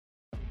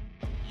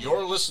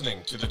You're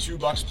listening to the Two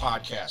Bucks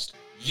Podcast,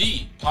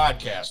 the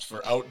podcast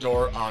for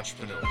outdoor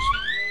entrepreneurs.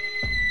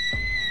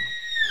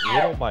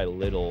 Little by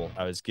little,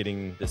 I was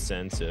getting the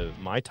sense of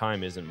my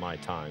time isn't my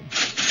time.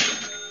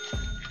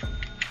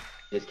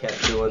 Just kept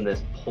feeling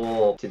this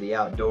pull to the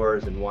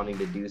outdoors and wanting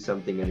to do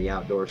something in the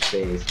outdoor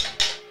space.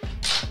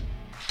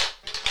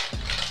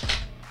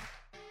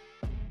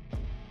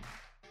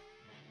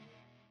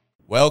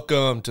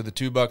 Welcome to the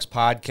Two Bucks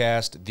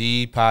Podcast,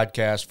 the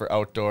podcast for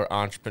outdoor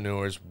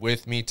entrepreneurs.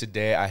 With me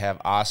today, I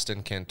have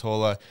Austin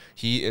Kantola.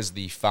 He is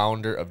the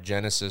founder of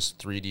Genesis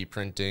 3D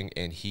Printing,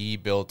 and he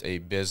built a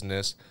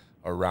business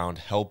around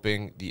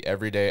helping the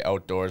everyday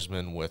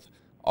outdoorsman with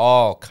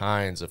all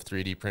kinds of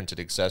 3D printed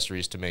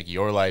accessories to make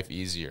your life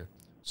easier.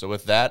 So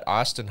with that,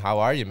 Austin, how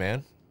are you,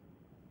 man?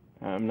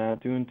 I'm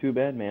not doing too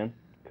bad, man.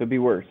 Could be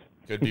worse.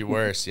 Could be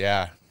worse,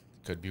 yeah.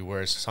 Could be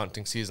worse.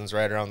 Hunting season's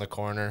right around the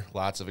corner.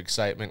 Lots of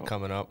excitement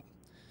coming up.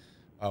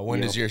 When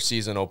does your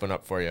season open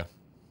up for you?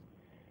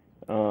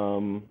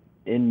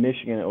 In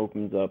Michigan, it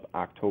opens up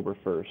October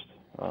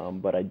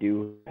 1st. But I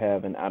do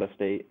have an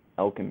out-of-state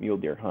elk and mule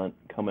deer hunt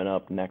coming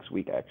up next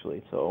week,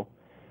 actually. So,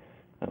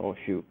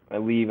 I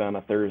leave on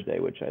a Thursday,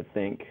 which I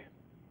think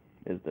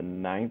is the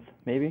 9th,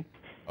 maybe.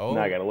 Oh.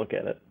 Now I got to look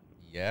at it.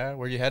 Yeah?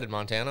 Where you headed,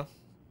 Montana?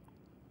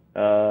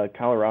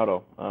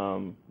 Colorado.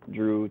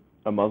 Drew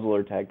a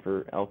muzzleloader tag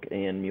for elk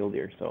and mule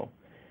deer, so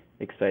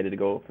excited to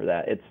go for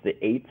that. It's the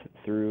 8th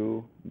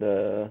through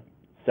the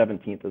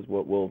 17th is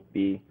what we'll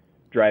be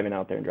driving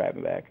out there and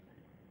driving back.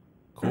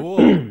 Cool.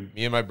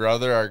 Me and my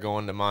brother are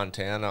going to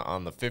Montana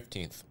on the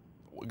 15th,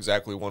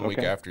 exactly one week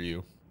after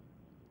you.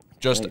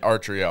 Just nice.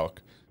 Archery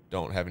elk.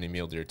 Don't have any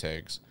mule deer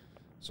tags,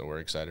 so we're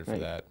excited for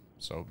that.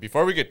 So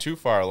before we get too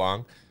far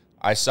along,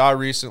 I saw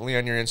recently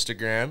on your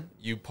Instagram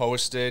you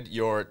posted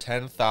your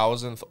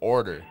 10,000th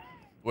order,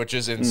 which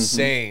is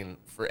insane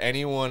for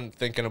anyone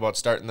thinking about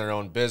starting their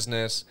own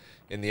business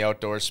in the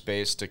outdoor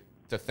space to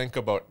think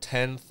about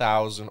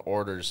 10,000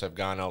 orders have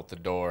gone out the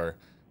door.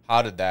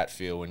 How did that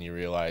feel when you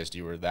realized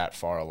you were that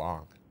far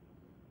along?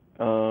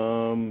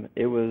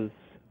 It was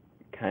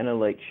kind of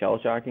like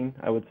shell-shocking,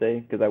 I would say,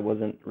 because I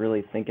wasn't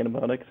really thinking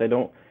about it, because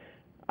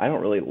I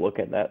don't really look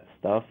at that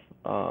stuff.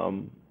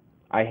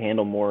 I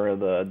handle more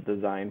of the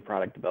design,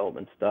 product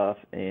development stuff,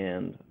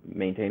 and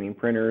maintaining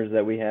printers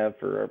that we have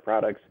for our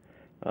products.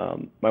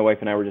 My wife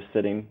and I were just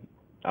sitting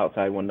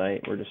outside one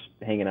night. We're just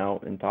hanging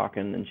out and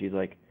talking, and she's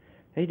like,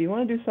 "Hey, do you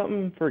want to do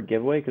something for a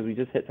giveaway? Because we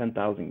just hit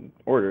 10,000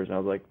 orders." And I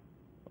was like,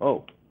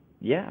 "Oh,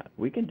 yeah,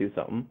 we can do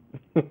something."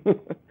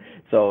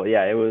 So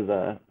yeah,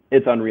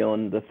 it's unreal,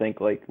 and to think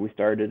like we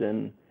started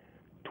in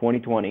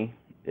 2020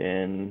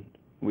 and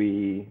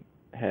we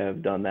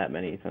have done that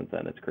many since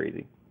then. It's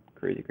crazy.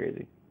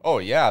 Oh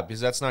yeah,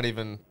 because that's not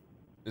even,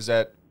 is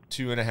that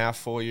 2.5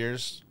 full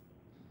years?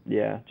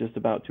 Yeah, just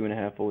about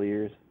 2.5 full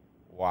years.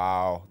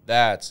 Wow,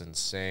 that's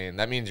insane.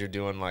 That means you're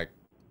doing like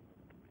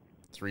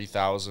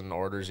 3,000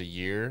 orders a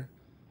year?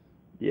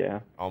 Yeah.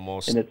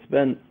 Almost. And it's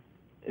been,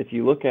 if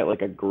you look at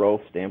like a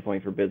growth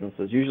standpoint for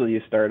businesses, usually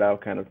you start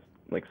out kind of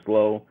like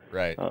slow.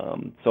 Right.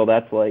 So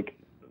that's like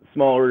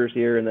small orders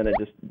here, and then it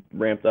just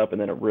ramped up, and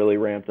then it really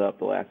ramped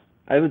up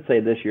I would say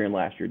this year and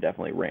last year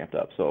definitely ramped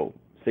up, so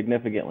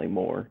significantly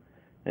more.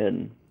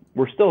 And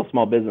we're still a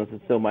small business.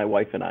 It's still my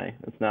wife and I.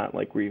 It's not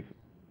like we've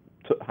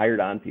hired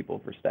on people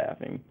for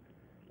staffing.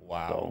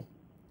 Wow, so.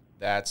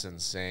 That's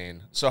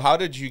insane. So how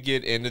did you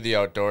get into the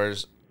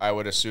outdoors? I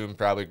would assume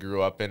probably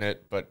grew up in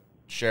it, but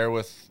share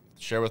with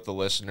the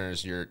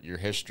listeners your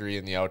history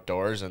in the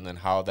outdoors and then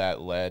how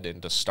that led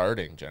into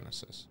starting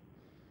Genesis.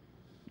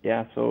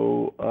 Yeah,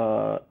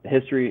 so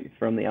history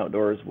from the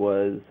outdoors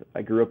was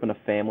I grew up in a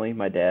family.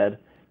 My dad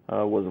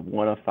was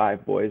one of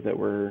 5 boys that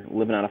were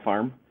living on a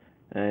farm,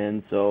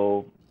 and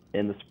so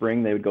in the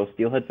spring they would go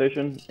steelhead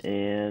fishing,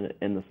 and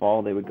in the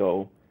fall they would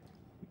go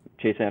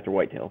chasing after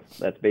whitetails.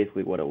 That's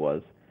basically what it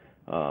was.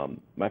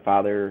 My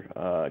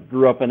father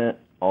grew up in it.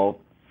 All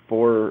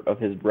 4 of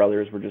his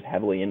brothers were just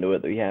heavily into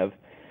it. We have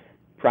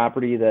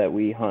property that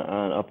we hunt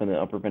on up in the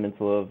Upper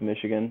Peninsula of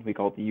Michigan. We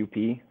call it the UP,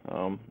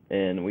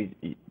 and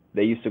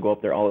they used to go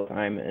up there all the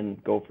time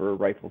and go for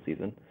rifle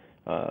season.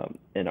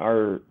 And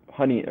our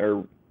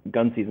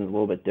gun season is a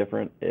little bit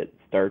different. It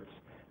starts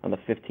on the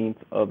 15th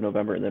of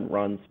November and then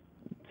runs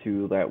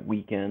to that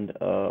weekend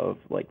of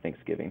like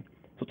Thanksgiving.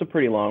 So it's a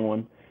pretty long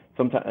one.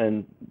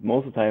 And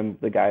most of the time,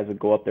 the guys would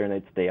go up there and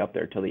they'd stay up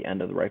there till the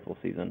end of the rifle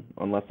season,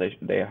 unless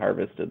they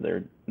harvested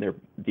their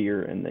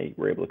deer and they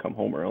were able to come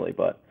home early.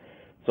 But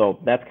so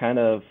that's kind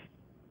of,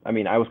 I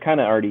was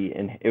kind of already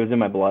it was in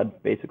my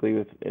blood, basically,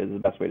 is the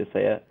best way to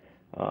say it.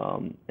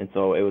 And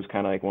so it was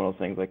kind of like one of those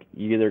things, like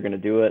you're either going to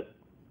do it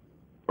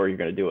or you're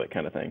going to do it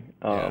kind of thing.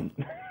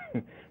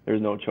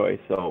 There's no choice.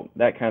 So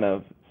that kind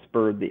of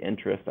spurred the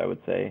interest, I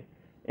would say,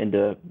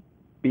 into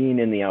being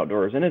in the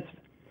outdoors. And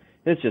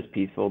it's just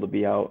peaceful to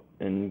be out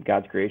in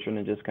God's creation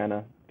and just kind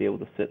of be able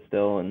to sit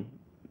still and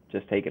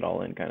just take it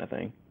all in kind of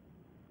thing.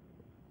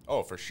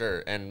 Oh, for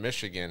sure. And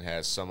Michigan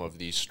has some of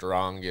the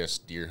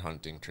strongest deer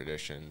hunting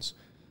traditions.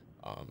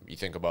 You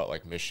think about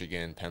like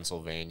Michigan,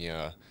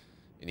 Pennsylvania,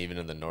 and even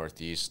in the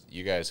Northeast,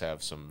 you guys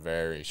have some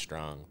very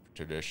strong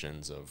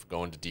traditions of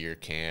going to deer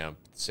camp,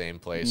 same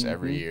place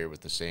every year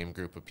with the same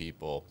group of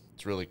people.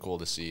 It's really cool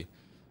to see.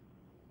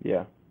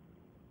 Yeah,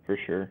 for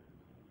sure.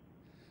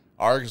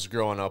 Ours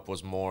growing up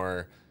was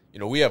more,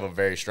 we have a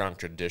very strong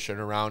tradition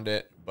around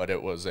it, but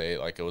it was a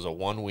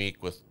 1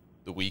 week with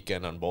the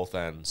weekend on both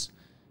ends,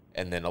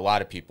 and then a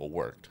lot of people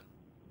worked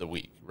the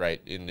week,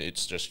 right? And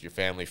it's just your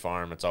family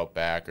farm, it's out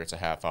back, or it's a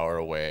half hour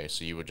away,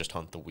 so you would just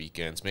hunt the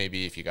weekends.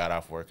 Maybe if you got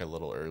off work a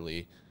little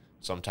early,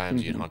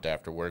 sometimes you'd hunt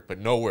after work, but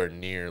nowhere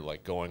near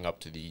like going up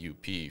to the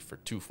UP for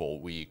 2 full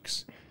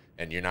weeks,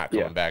 and you're not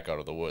coming back out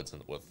of the woods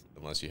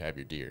unless you have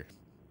your deer.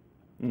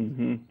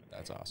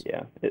 That's awesome.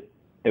 Yeah,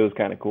 it was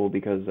kind of cool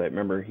because I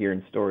remember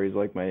hearing stories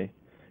like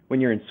when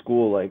you're in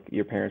school, like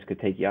your parents could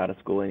take you out of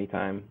school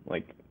anytime.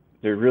 Like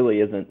there really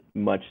isn't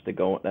much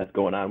that's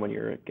going on when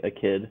you're a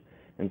kid,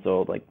 and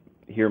so like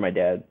hear my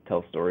dad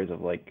tell stories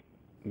of like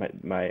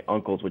my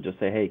uncles would just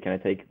say, hey, can I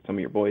take some of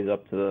your boys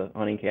up to the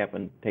hunting camp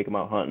and take them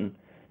out hunting?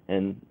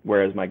 And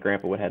whereas my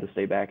grandpa would have to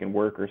stay back and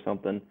work or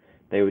something,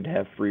 they would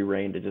have free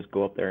reign to just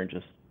go up there and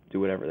just do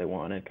whatever they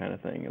wanted, kind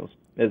of thing. It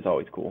was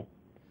always cool.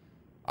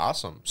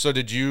 Awesome. So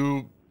did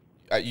you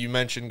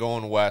mentioned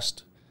going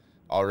west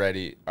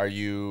already. Are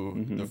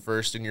you the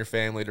first in your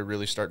family to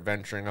really start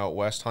venturing out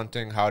west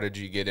hunting? How did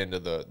you get into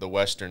the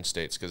western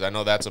states? Because I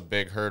know that's a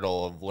big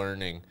hurdle of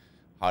learning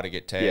how to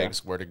get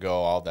tags, where to go,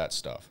 all that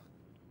stuff.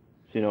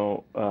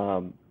 So,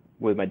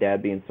 with my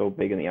dad being so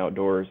big in the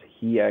outdoors,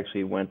 he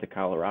actually went to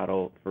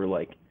Colorado for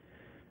like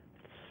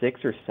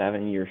 6 or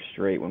 7 years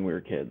straight when we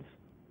were kids.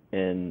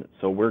 And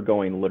so we're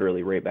going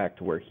literally right back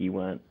to where he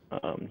went.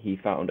 He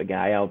found a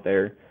guy out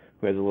there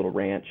who has a little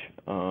ranch,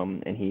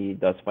 and he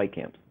does spike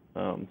camps.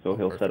 So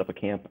he'll set up a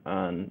camp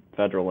on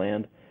federal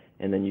land,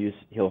 and then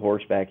he'll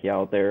horseback you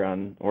out there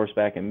on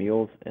horseback and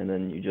mules, and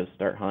then you just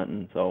start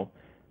hunting. So,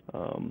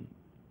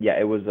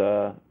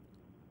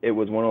 it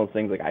was one of those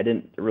things, like I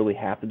didn't really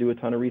have to do a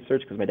ton of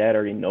research because my dad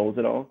already knows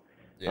it all.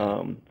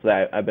 So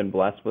I've been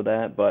blessed with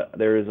that, but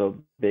there is a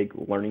big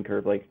learning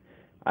curve. Like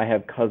I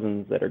have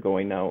cousins that are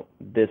going out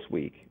this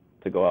week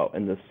to go out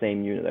in the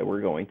same unit that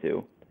we're going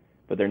to,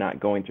 but they're not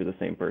going through the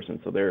same person,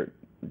 so they're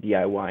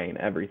DIYing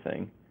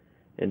everything.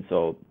 And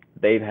so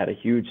they've had a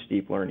huge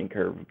steep learning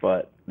curve,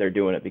 but they're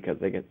doing it because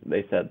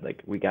they said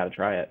like we got to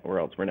try it or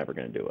else we're never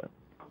going to do it.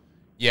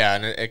 Yeah,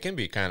 and it can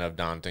be kind of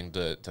daunting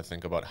to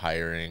think about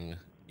hiring,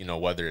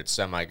 whether it's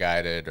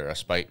semi-guided or a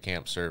spike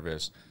camp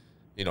service.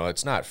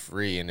 It's not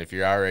free, and if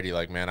you're already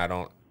like, man, I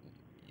don't,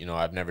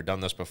 I've never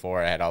done this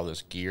before, I had all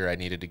this gear I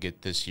needed to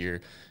get this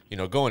year,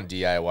 going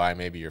DIY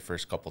maybe your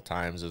first couple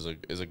times is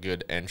a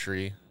good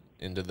entry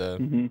into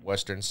the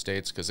western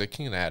states, because it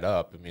can add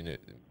up.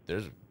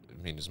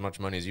 As much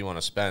money as you want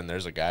to spend,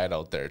 there's a guide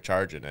out there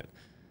charging it.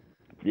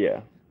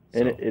 Yeah.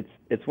 And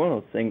it's one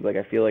of those things, like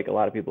I feel like a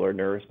lot of people are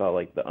nervous about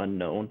like the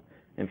unknown.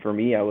 And for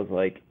me, I was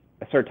like,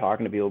 I started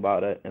talking to people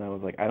about it, and I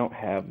was like, I don't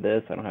have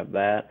this, I don't have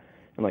that.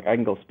 And like I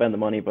can go spend the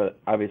money, but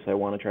obviously I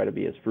want to try to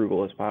be as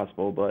frugal as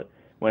possible. But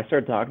when I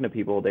started talking to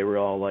people, they were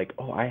all like,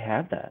 oh, I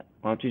have that.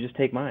 Why don't you just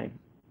take mine?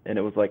 And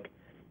it was like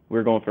we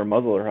were going for a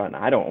muzzleloader hunt,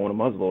 and I don't own a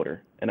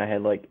muzzleloader. And I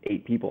had like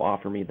 8 people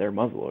offer me their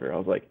muzzleloader. I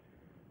was like,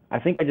 I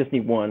think I just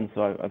need one,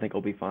 so I think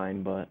I'll be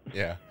fine. But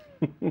yeah.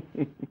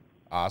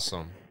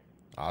 Awesome.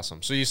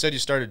 So you said you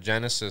started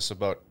Genesis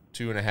about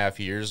 2.5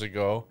 years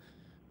ago.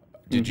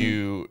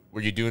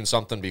 Were you doing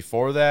something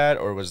before that,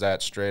 or was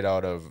that straight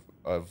out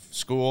of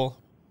school?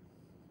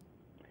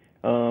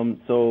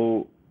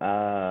 So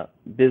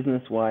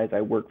business-wise,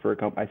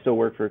 I still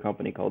work for a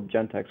company called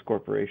Gentex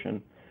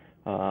Corporation.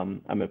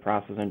 I'm a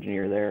process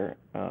engineer there,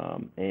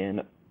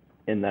 and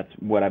that's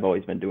what I've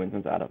always been doing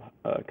since out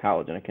of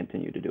college, and I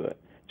continue to do it.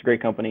 It's a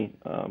great company.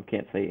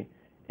 Can't say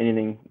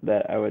anything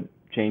that I would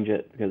change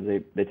it because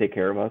they take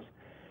care of us.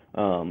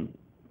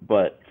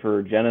 But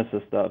for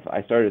Genesis stuff,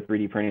 I started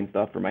 3D printing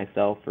stuff for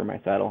myself for my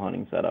saddle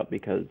hunting setup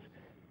because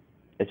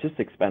it's just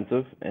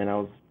expensive, and I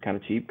was kind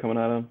of cheap coming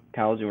out of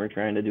college, and we were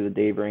trying to do the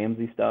Dave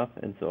Ramsey stuff,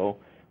 and so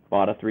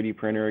bought a 3D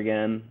printer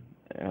again,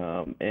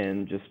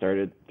 and just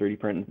started 3D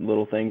printing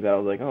little things that I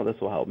was like, oh, this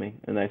will help me.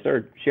 And I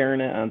started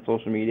sharing it on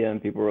social media,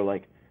 and people were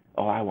like,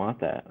 oh, I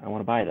want that. I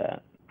want to buy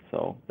that.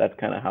 So that's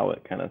kind of how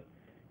it kind of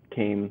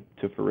came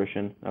to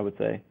fruition, I would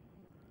say.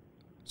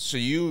 So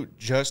you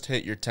just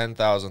hit your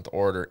 10,000th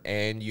order,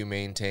 and you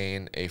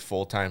maintain a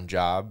full-time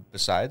job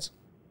besides?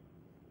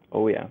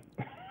 Oh yeah,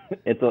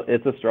 it's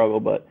a struggle,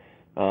 but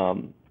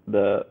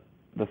the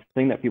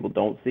thing that people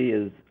don't see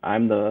is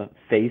I'm the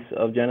face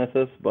of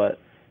Genesis, but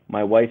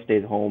my wife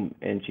stays home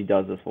and she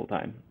does this full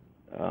time.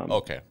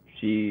 Okay.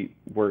 She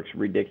works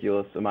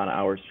ridiculous amount of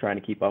hours trying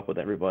to keep up with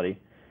everybody,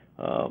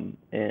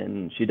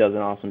 and she does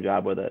an awesome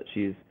job with it.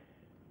 She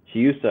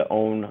used to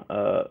own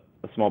a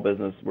small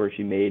business where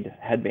she made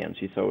headbands.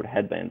 She sewed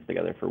headbands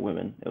together for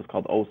women. It was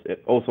called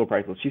Oh So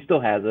Priceless. She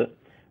still has it,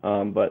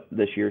 but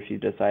this year she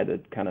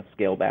decided to kind of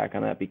scale back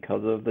on that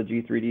because of the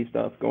G3D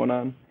stuff going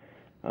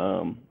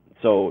on.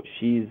 So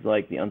she's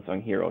like the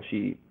unsung hero.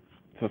 She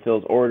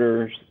fulfills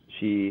orders.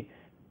 She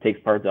takes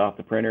parts off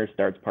the printer,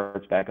 starts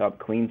parts back up,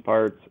 cleans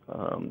parts.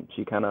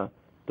 She kind of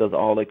does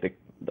all like the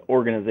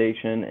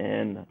organization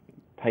and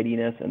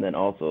tidiness, and then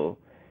also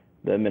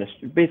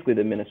basically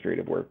the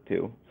administrative work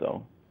too.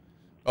 So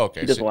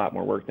Okay, she does so a lot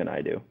more work than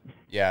I do.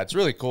 yeah, it's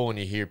really cool when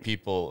you hear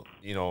people,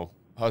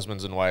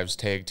 husbands and wives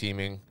tag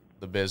teaming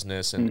the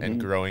business and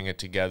growing it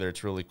together.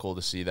 It's really cool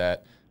to see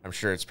that. I'm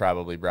sure it's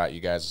probably brought you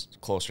guys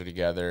closer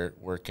together,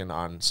 working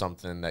on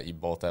something that you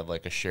both have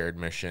like a shared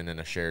mission and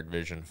a shared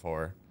vision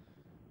for.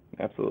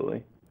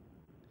 Absolutely.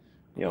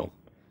 Cool.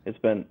 It's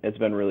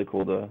been really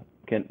cool to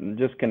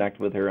just connect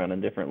with her on a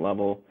different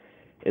level.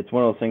 It's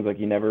one of those things like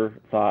you never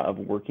thought of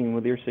working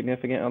with your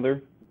significant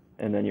other,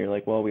 and then you're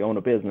like, well, we own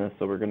a business,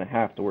 so we're gonna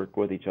have to work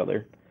with each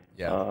other.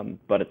 Yeah.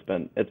 But it's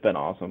been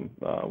awesome.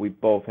 We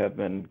both have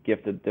been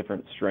gifted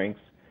different strengths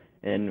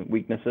and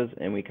weaknesses,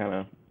 and we kind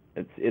of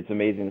it's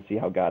amazing to see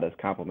how God has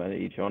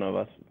complemented each one of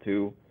us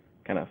to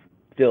kind of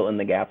fill in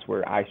the gaps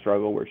where I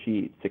struggle, where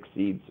she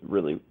succeeds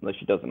really. Like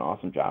she does an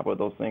awesome job with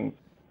those things.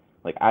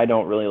 Like I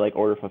don't really like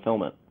order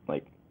fulfillment.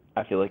 Like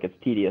I feel like it's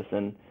tedious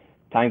and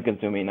time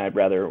consuming. I'd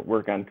rather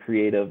work on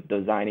creative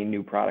designing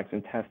new products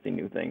and testing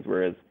new things,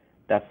 whereas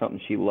that's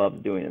something she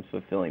loves doing, is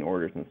fulfilling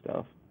orders and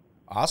stuff.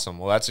 Awesome.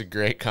 Well, that's a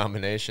great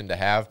combination to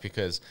have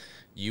because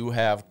you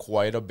have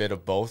quite a bit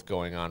of both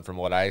going on. From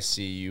what I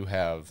see,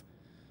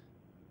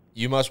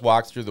 you must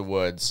walk through the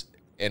woods,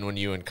 and when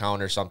you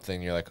encounter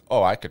something, you're like,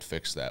 oh, I could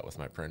fix that with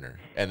my printer.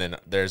 And then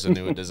there's a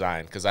new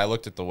design. Because I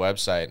looked at the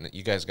website, and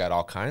you guys got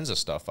all kinds of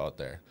stuff out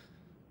there.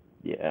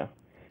 Yeah.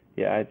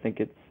 I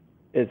think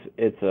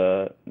it's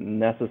a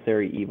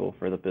necessary evil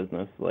for the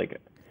business. Like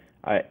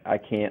I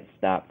can't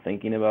stop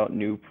thinking about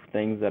new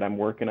things that I'm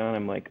working on.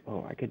 I'm like,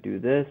 oh, I could do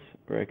this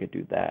or I could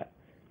do that.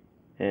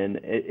 And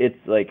it's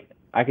like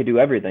I could do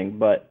everything,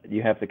 but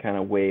you have to kind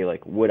of weigh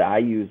like, would I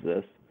use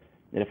this?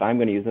 And if I'm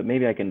going to use it,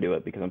 maybe I can do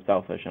it because I'm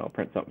selfish and I'll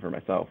print something for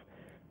myself.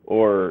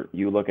 Or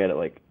you look at it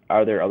like,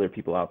 are there other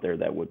people out there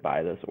that would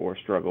buy this or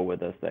struggle with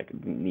this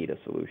that need a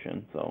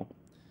solution? So,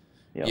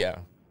 yeah.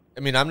 I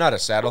mean, I'm not a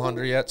saddle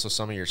hunter yet, so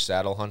some of your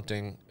saddle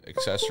hunting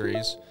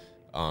accessories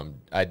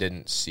I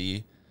didn't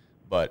see,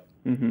 but,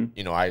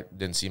 I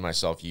didn't see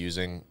myself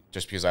using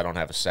just because I don't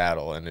have a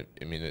saddle. And,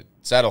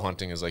 saddle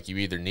hunting is like you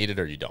either need it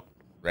or you don't,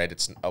 right?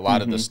 It's a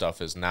lot of the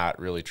stuff is not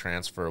really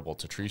transferable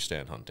to tree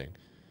stand hunting.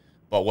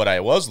 But what I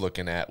was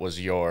looking at was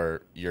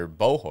your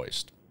bow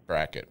hoist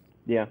bracket.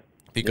 Yeah.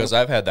 Because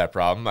I've had that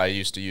problem. I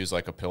used to use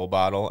like a pill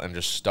bottle and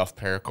just stuff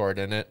paracord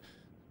in it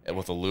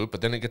with a loop,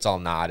 but then it gets all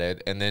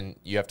knotted, and then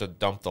you have to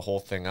dump the whole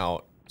thing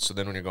out. So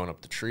then when you're going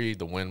up the tree,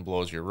 the wind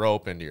blows your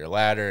rope into your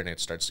ladder, and it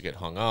starts to get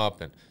hung up,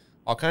 and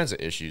all kinds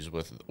of issues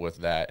with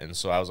that. And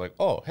so I was like,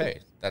 oh, hey,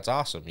 that's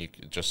awesome. You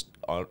can just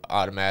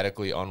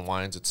automatically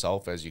unwinds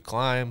itself as you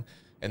climb,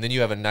 and then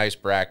you have a nice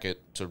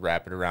bracket to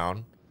wrap it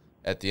around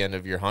at the end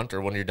of your hunt or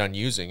when you're done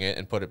using it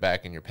and put it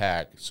back in your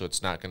pack, so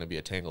it's not going to be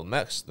a tangled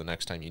mess the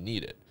next time you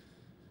need it.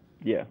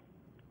 Yeah.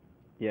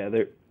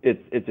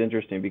 It's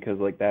interesting because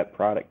like that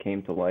product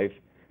came to life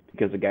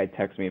because a guy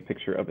texted me a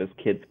picture of his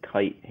kid's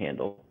kite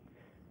handle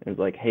and was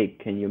like, hey,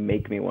 can you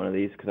make me one of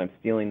these because I'm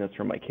stealing this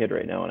from my kid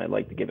right now and I'd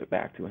like to give it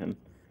back to him.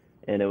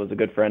 And it was a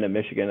good friend in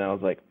Michigan, and I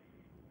was like,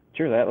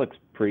 sure, that looks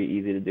pretty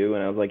easy to do.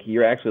 And I was like,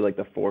 you're actually like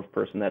the fourth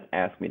person that's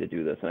asked me to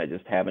do this, and I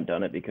just haven't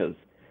done it because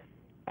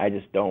I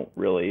just don't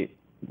really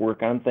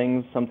work on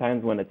things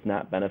sometimes when it's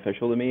not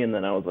beneficial to me. And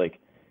then I was like,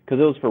 because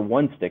it was for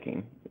one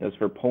sticking. It was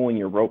for pulling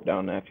your rope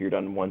down after you're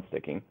done one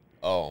sticking.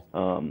 Oh.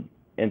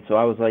 And so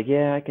I was like,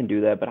 yeah, I can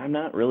do that, but I'm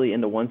not really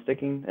into one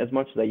sticking as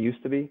much as I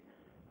used to be.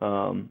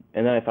 And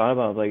then I thought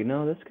about it, I was like,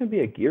 no, this could be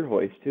a gear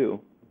hoist too.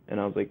 And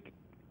I was like,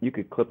 you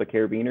could clip a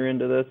carabiner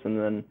into this and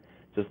then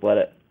just let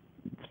it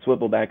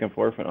swivel back and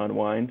forth and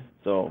unwind.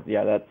 So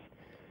yeah, that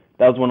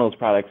was one of those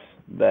products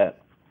that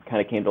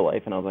kind of came to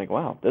life, and I was like,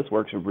 wow, this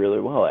works really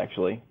well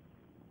actually.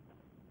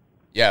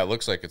 Yeah, it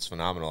looks like it's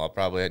phenomenal. I'll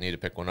probably need to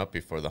pick one up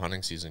before the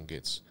hunting season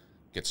gets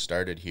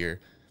started here.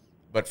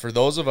 But for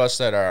those of us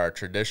that are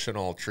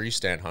traditional tree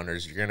stand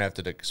hunters, you're going to have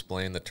to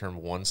explain the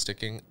term one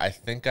sticking. I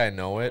think I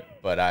know it,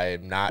 but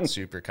I'm not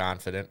super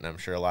confident, and I'm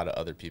sure a lot of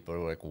other people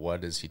are like,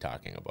 what is he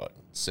talking about?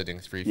 Sitting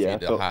 3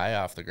 feet high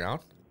off the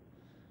ground?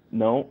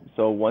 No,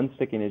 so one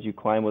sticking is you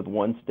climb with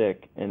one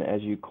stick, and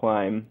as you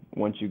climb,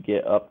 once you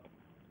get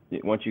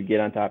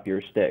on top of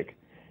your stick,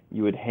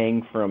 you would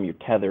hang from your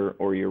tether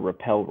or your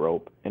rappel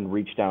rope and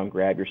reach down,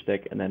 grab your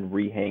stick, and then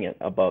re-hang it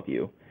above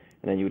you.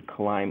 And then you would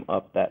climb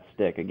up that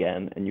stick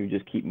again, and you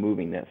just keep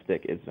moving that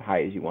stick as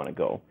high as you want to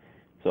go.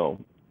 So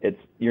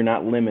you're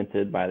not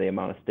limited by the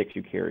amount of sticks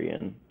you carry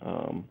in.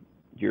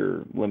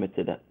 You're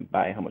limited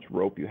by how much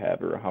rope you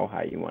have or how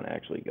high you want to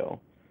actually go.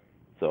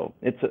 So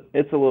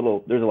there's a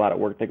lot of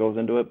work that goes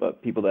into it,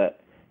 but people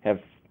that have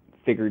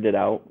figured it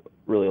out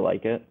really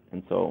like it.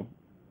 And so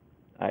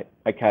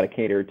I kind of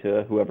cater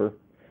to whoever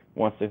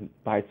wants to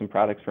buy some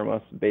products from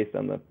us based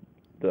on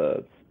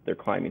their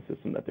climbing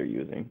system that they're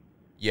using.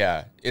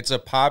 Yeah, it's a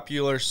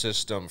popular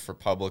system for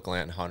public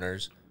land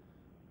hunters,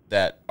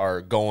 that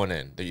are going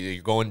in.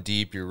 You're going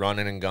deep, you're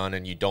running and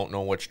gunning, you don't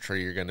know which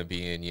tree you're going to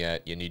be in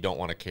yet, and you don't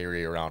want to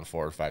carry around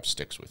 4 or 5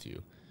 sticks with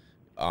you.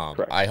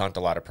 I hunt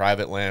a lot of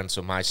private land,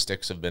 so my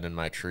sticks have been in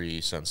my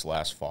tree since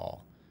last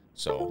fall.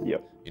 So,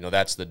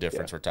 that's the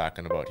difference we're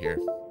talking about here.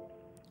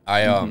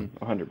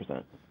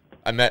 100%.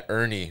 I met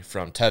Ernie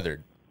from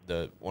Tethered,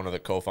 one of the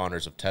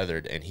co-founders of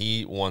Tethered, and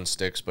he won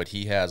sticks, but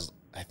he has,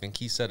 I think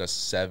he said, a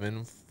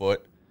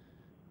 7-foot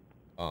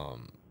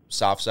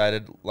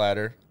soft-sided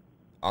ladder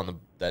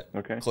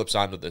that clips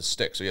onto the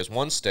stick. So he has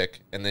one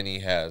stick, and then he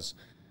has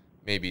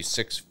maybe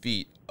 6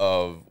 feet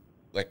of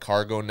like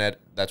cargo net.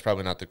 That's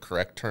probably not the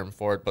correct term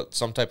for it, but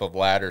some type of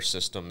ladder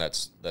system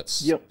that's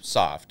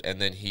soft.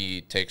 And then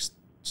he takes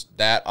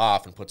that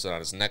off and puts it on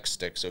his next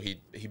stick. So he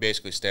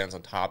basically stands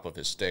on top of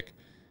his stick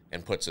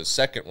and puts his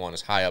second one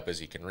as high up as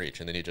he can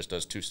reach. And then he just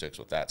does 2 sticks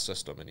with that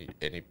system, and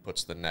he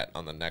puts the net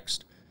on the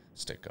next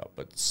stick up.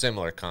 But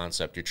similar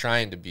concept. You're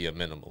trying to be a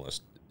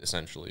minimalist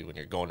essentially when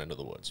you're going into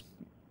the woods.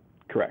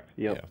 Correct.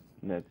 Yep. Yeah.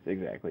 That's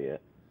exactly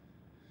it.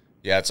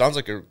 Yeah, it sounds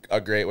like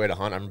a great way to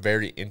hunt. I'm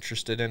very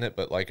interested in it,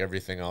 but like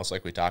everything else,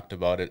 like we talked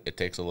about, it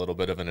takes a little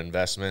bit of an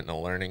investment and a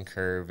learning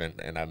curve,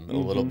 and I'm a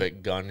little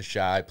bit gun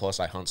shy.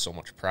 Plus, I hunt so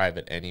much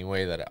private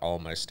anyway that all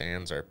my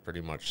stands are pretty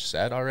much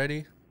set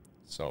already.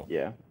 So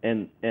yeah,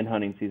 and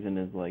hunting season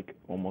is like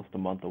almost a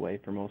month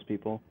away for most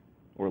people,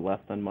 or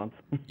less than a month.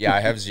 Yeah, I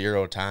have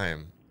 0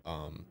 time.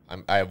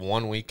 I have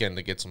 1 weekend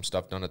to get some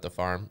stuff done at the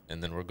farm,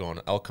 and then we're going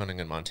elk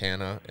hunting in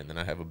Montana, and then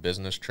I have a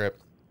business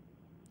trip.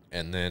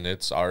 And then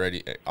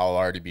I'll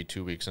already be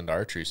 2 weeks into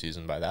archery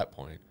season by that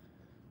point.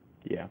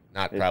 Yeah.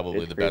 Not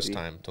probably the best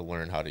time to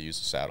learn how to use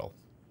a saddle.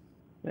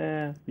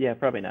 Yeah,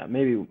 probably not.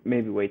 Maybe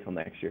wait till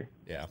next year.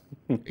 Yeah,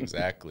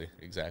 exactly.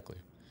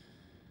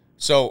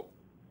 So,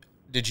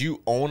 did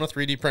you own a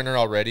 3D printer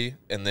already,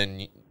 and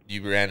then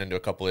you ran into a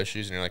couple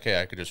issues, and you're like,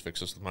 hey, I could just fix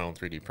this with my own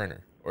 3D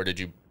printer? Or did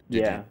you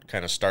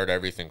kind of start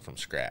everything from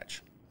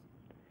scratch?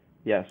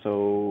 Yeah,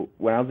 so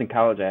when I was in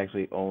college, I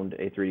actually owned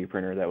a 3D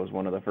printer. That was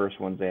one of the first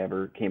ones they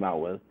ever came out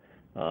with.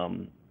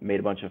 Made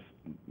a bunch of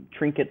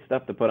trinket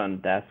stuff to put on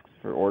desks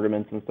for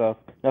ornaments and stuff.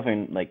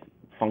 Nothing like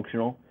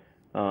functional.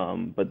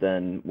 But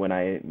then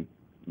when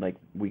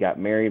we got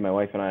married, my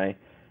wife and I,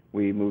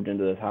 we moved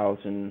into this house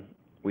and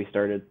we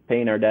started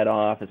paying our debt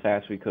off as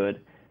fast as we could.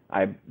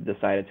 I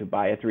decided to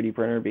buy a 3D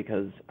printer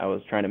because I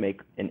was trying to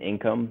make an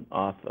income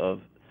off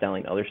of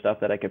selling other stuff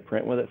that I could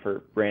print with it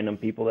for random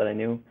people that I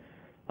knew.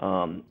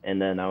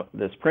 And then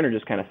this printer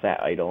just kind of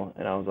sat idle,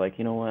 and I was like,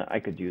 you know what, I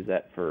could use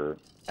that for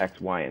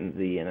X, Y, and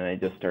Z, and then I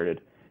just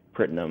started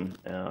printing them,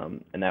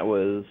 and that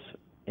was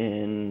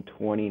in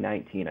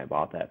 2019 I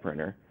bought that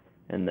printer,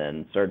 and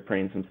then started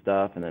printing some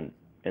stuff, and then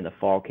in the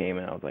fall came,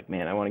 and I was like,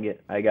 man,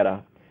 I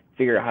gotta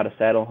figure out how to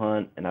saddle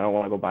hunt, and I don't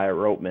want to go buy a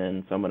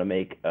ropeman, so I'm gonna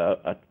make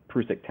a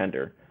Prusik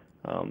tender.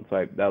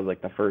 That was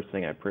like the first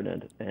thing I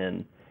printed,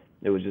 and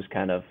it was just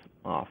kind of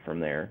off from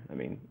there. I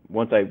mean,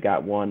 once I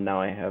got one,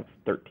 now I have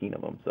 13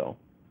 of them. So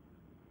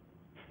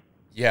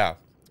yeah.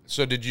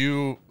 So did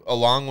you,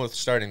 along with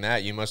starting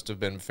that, you must have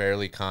been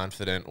fairly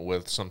confident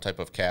with some type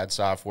of CAD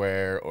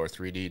software or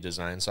 3D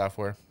design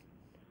software?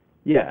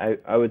 Yeah,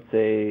 I would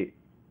say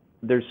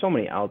there's so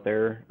many out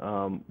there.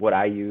 What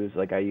I use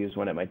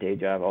one at my day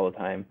job all the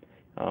time.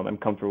 I'm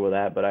comfortable with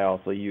that, but I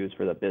also use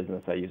for the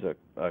business, I use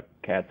a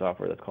CAD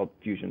software that's called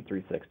Fusion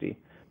 360.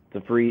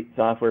 It's a free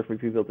software for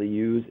people to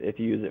use. If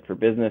you use it for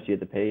business, you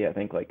have to pay, I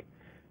think, like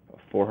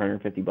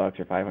 $450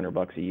 or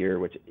 $500 a year,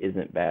 which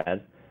isn't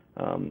bad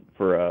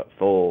for a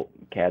full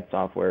CAD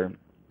software.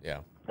 Yeah.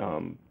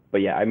 But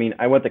yeah, I mean,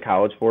 I went to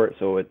college for it,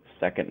 so it's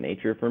second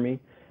nature for me.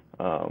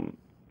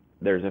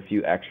 There's a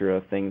few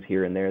extra things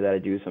here and there that I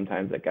do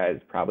sometimes that guys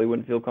probably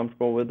wouldn't feel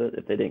comfortable with it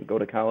if they didn't go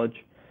to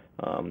college.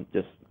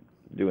 Just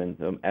doing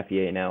some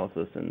FEA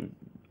analysis and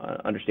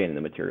understanding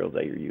the materials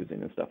that you're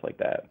using and stuff like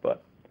that.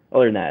 But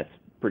other than that, it's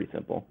pretty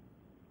simple.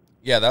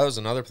 Yeah, that was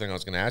another thing I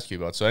was going to ask you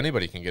about. So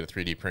anybody can get a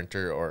 3D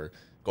printer or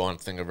go on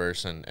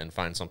Thingiverse and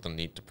find something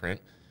neat to print.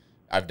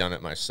 I've done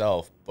it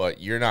myself, but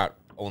you're not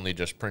only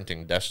just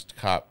printing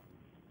desktop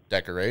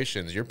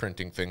decorations, you're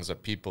printing things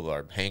that people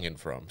are hanging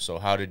from. So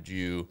how do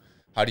you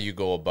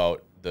go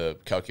about the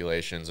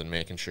calculations and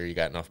making sure you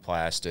got enough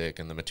plastic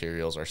and the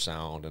materials are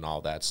sound and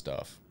all that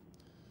stuff?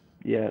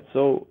 Yeah,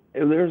 so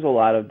there's a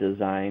lot of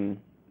design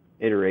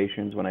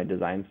iterations when I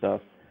design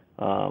stuff.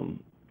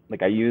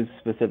 Like I use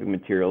specific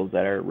materials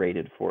that are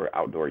rated for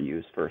outdoor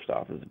use first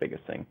off is the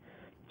biggest thing.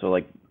 So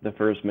like the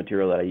first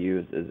material that I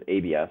use is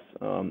ABS.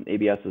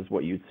 ABS is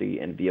what you'd see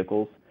in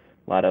vehicles.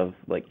 A lot of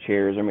like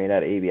chairs are made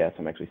out of ABS.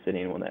 I'm actually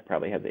sitting in one that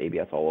probably has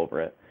ABS all over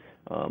it.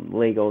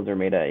 Legos are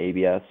made out of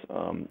ABS,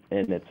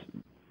 and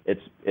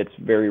it's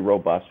very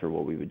robust for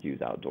what we would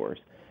use outdoors.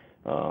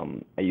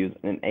 I use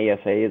an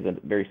ASA is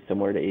very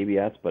similar to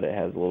ABS, but it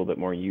has a little bit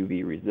more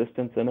UV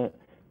resistance in it.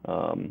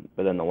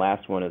 But then the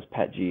last one is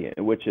PETG,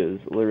 which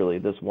is literally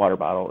this water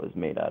bottle is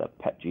made out of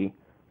PETG.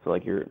 So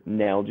like your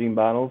Nalgene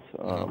bottles.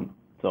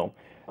 So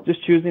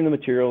just choosing the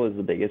material is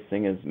the biggest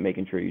thing, is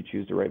making sure you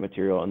choose the right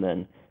material. And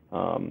then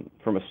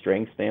from a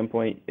strength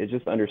standpoint, it's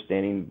just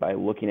understanding by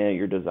looking at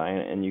your design,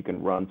 and you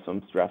can run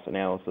some stress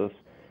analysis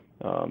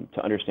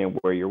to understand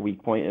where your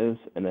weak point is,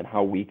 and then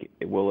how weak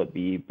will it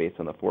be based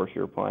on the force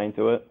you're applying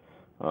to it.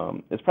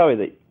 It's probably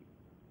the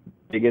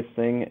biggest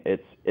thing.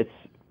 It's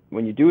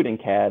when you do it in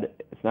CAD,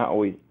 it's not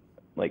always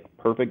like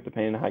perfect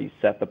depending on how you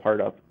set the part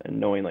up and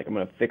knowing like I'm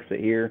going to fix it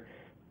here,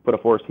 put a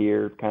force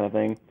here kind of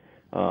thing.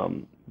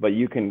 But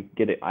you can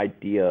get an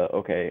idea,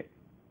 okay,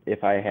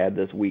 if I had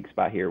this weak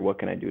spot here, what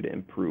can I do to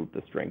improve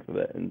the strength of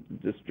it and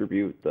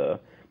distribute the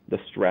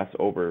stress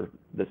over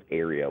this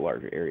area,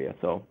 larger area.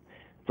 So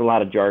it's a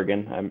lot of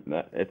jargon.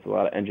 It's a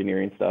lot of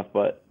engineering stuff,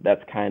 but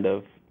that's kind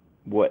of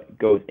what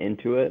goes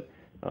into it.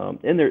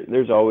 And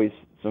there's always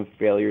some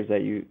failures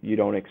that you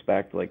don't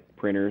expect. Like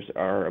printers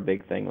are a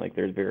big thing. Like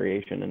there's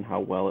variation in how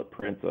well it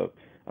prints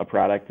a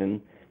product,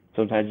 and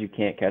sometimes you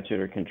can't catch it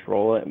or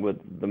control it. With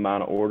the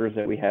amount of orders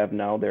that we have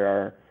now, there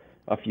are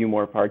a few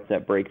more parts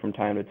that break from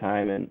time to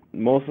time, and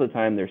most of the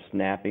time they're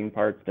snapping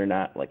parts. They're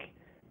not like,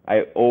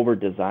 I over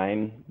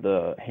design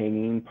the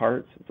hanging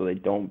parts so they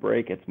don't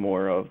break. It's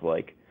more of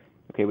like,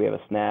 okay, we have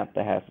a snap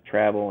that has to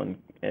travel, and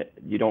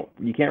you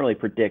can't really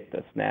predict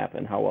the snap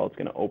and how well it's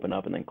going to open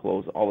up and then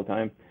close all the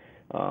time.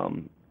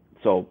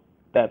 So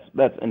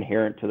that's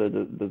inherent to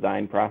the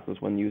design process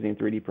when using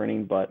 3D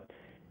printing, but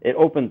it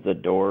opens the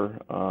door.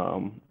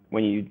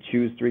 When you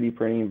choose 3D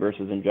printing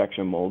versus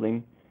injection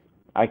molding,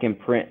 I can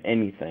print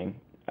anything.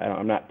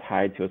 I'm not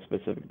tied to a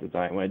specific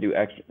design. When I do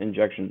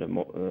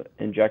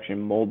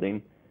injection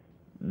molding,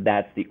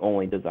 that's the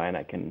only design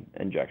I can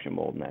injection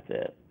mold, and that's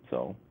it.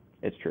 So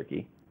it's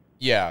tricky.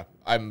 Yeah,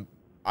 I'm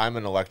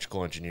an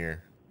electrical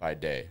engineer by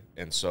day,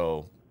 and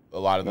so a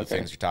lot of the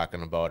things you're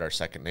talking about are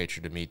second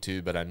nature to me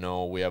too, but I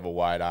know we have a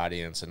wide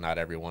audience, and not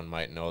everyone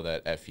might know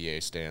that FEA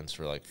stands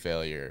for like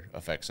failure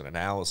effects and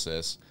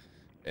analysis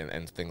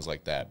and things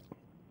like that.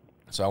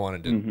 So I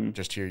wanted to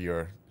just hear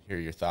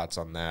your thoughts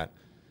on that.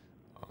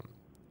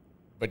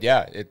 But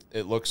yeah,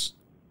 it looks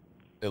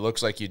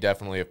like you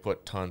definitely have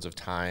put tons of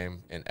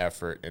time and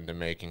effort into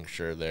making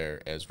sure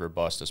they're as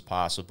robust as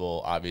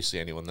possible. Obviously,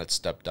 anyone that's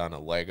stepped on a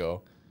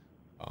Lego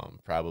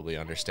probably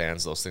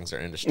understands those things are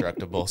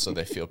indestructible, so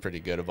they feel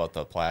pretty good about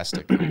the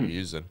plastic that you're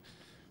using.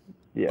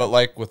 Yeah. But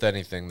like with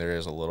anything, there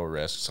is a little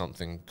risk.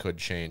 Something could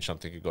change.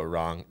 Something could go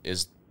wrong.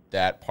 Is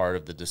that part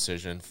of the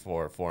decision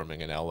for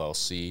forming an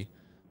LLC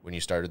when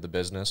you started the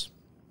business?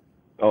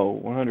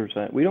 Oh,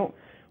 100%. We don't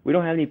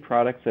have any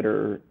products that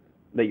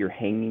you're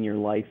hanging your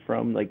life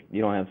from. Like we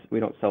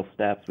don't sell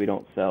steps. We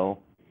don't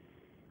sell,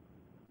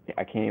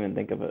 I can't even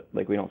think of it.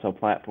 Like we don't sell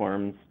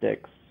platforms,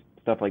 sticks,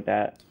 stuff like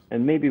that.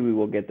 And maybe we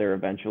will get there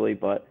eventually,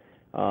 but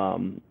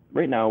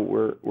right now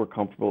we're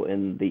comfortable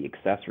in the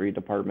accessory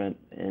department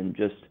and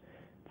just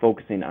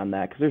focusing on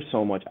that, because there's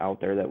so much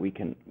out there that we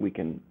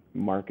can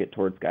market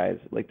towards guys.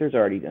 Like there's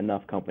already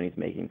enough companies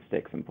making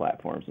sticks and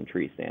platforms and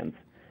tree stands.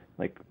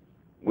 Like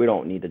we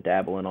don't need to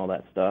dabble in all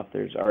that stuff.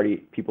 There's already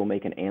people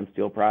making and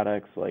steel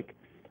products, like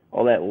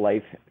all that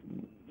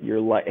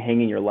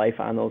hanging your life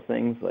on those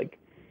things. Like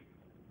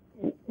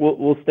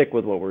we'll stick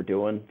with what we're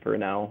doing for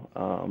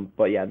now.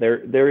 But yeah,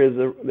 there's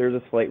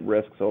a slight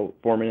risk. So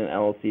forming an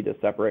LLC to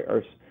separate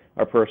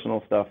our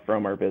personal stuff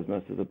from our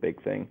business is a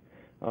big thing.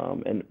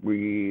 And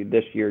we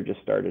this year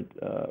just started.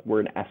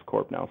 We're an S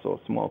corp now, so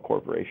a small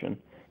corporation.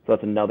 So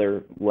that's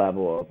another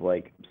level of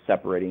like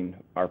separating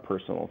our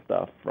personal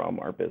stuff from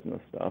our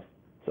business stuff.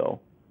 So.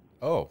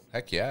 Oh,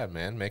 heck yeah,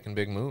 man. Making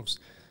big moves.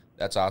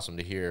 That's awesome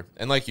to hear.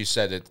 And like you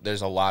said,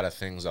 there's a lot of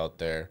things out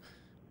there,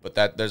 but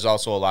there's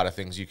also a lot of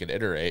things you could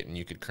iterate and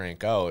you could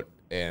crank out.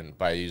 And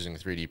by using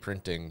 3D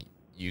printing,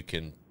 you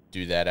can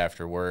do that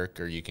after work,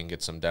 or you can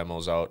get some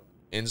demos out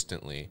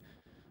instantly.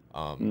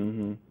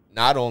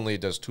 Not only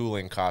does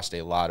tooling cost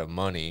a lot of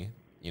money,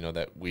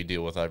 that we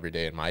deal with every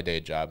day in my day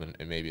job,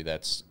 and maybe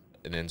that's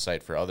an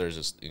insight for others,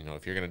 is,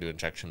 if you're going to do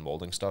injection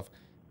molding stuff,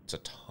 it's a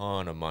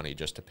ton of money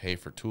just to pay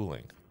for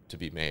tooling to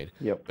be made.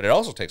 Yep. But it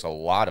also takes a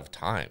lot of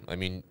time. I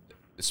mean,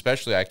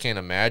 especially I can't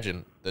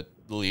imagine the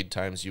lead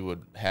times you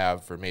would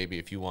have for maybe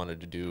if you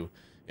wanted to do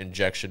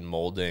injection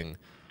molding,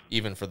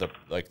 even for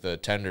the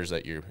tenders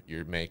that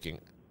you're making.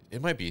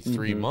 It might be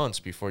 3 months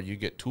before you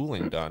get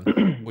tooling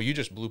done. Well, you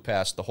just blew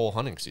past the whole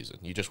hunting season.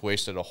 You just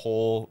wasted a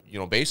whole,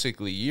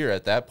 basically year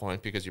at that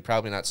point, because you're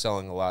probably not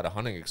selling a lot of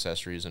hunting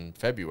accessories in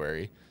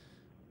February.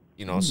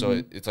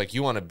 So it's like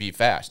you want to be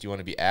fast. You want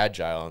to be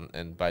agile,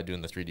 and by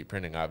doing the 3D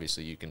printing,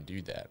 obviously you can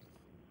do that.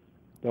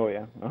 Oh,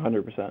 yeah,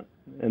 100%.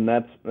 And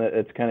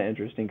it's kind of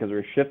interesting because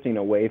we're shifting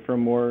away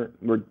from we're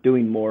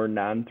doing more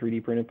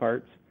non-3D printed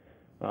parts.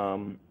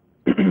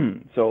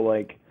 So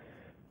like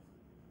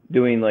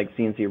doing like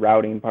CNC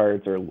routing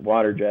parts or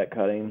water jet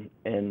cutting,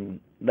 and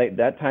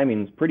that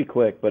timing is pretty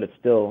quick, but it's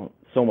still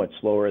so much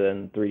slower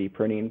than 3D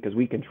printing because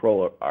we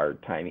control our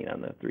timing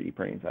on the 3D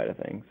printing side of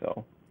things.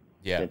 So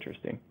yeah, it's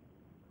interesting.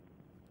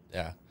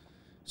 Yeah.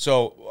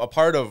 So a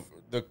part of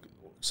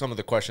some of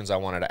the questions I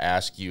wanted to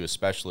ask you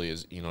especially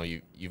is,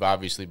 you've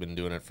obviously been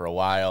doing it for a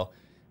while,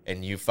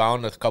 and you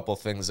found a couple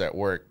things that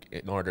work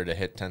in order to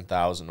hit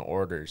 10,000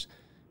 orders.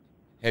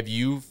 Have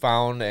you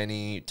found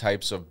any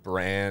types of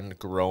brand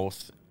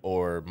growth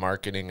or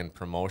marketing and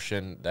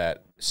promotion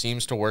that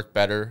seems to work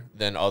better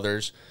than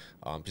others?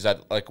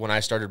 Because like when I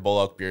started Bull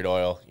Elk Beard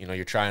Oil,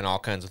 you're trying all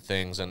kinds of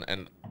things,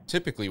 and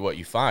typically what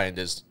you find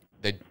is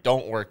they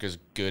don't work as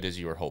good as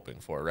you were hoping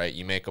for, right?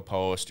 You make a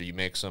post or you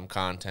make some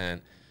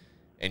content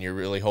and you're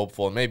really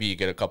hopeful, and maybe you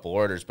get a couple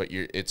orders, but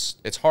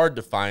it's hard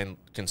to find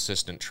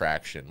consistent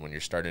traction when you're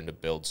starting to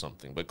build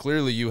something. But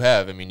clearly you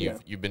have. I mean,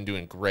 you've been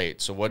doing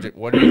great. So what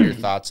are your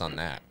thoughts on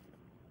that?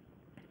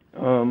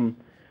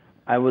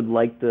 I would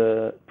like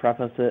to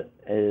preface it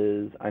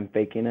as I'm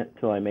faking it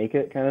till I make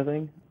it kind of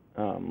thing.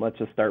 Let's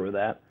just start with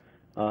that.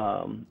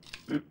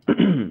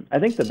 I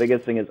think the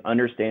biggest thing is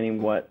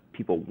understanding what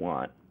people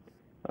want.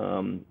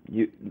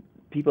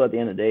 People at the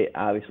end of the day,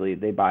 obviously,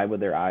 they buy with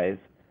their eyes.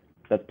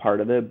 That's part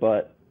of it,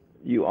 but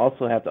you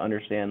also have to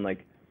understand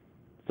like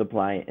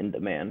supply and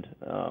demand.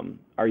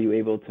 Are you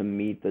able to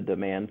meet the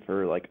demand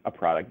for like a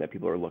product that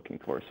people are looking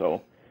for?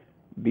 So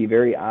be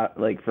very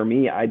like for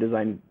me, I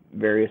design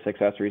various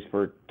accessories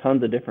for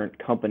tons of different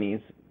companies'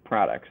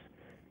 products.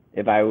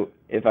 If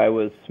I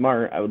was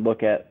smart, I would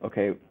look at,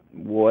 okay,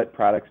 what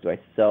products do I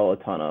sell a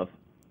ton of,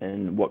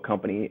 and what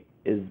company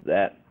is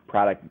that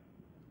product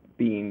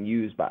being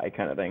used by,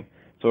 kind of thing.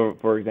 So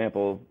for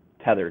example,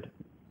 Tethered,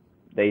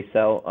 they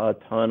sell a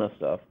ton of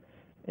stuff,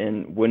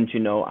 and wouldn't you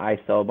know, I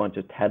sell a bunch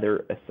of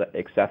Tether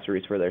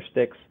accessories for their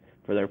sticks,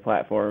 for their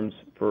platforms,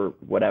 for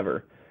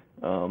whatever.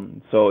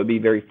 So it'd be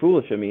very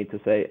foolish of me to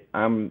say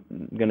I'm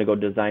gonna go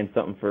design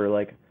something for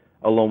like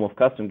a Lone Wolf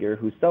Custom Gear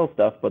who sells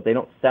stuff, but they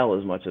don't sell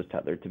as much as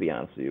Tethered, to be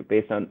honest with you,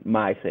 based on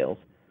my sales.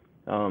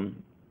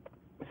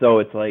 So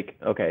it's like,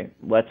 okay,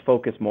 let's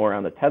focus more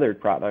on the Tethered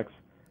products,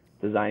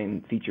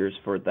 design features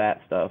for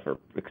that stuff or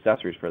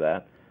accessories for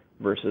that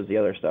versus the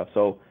other stuff.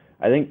 So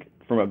I think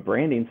from a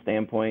branding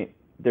standpoint,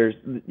 there's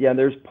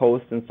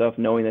posts and stuff,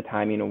 knowing the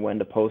timing of when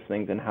to post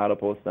things and how to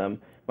post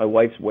them. My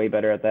wife's way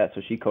better at that,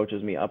 so she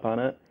coaches me up on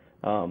it.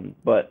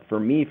 But for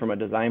me, from a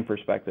design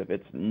perspective,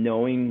 it's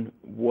knowing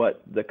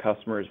what the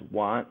customers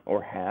want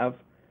or have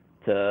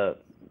to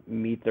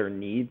meet their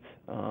needs.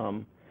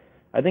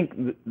 I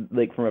think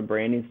like from a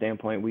branding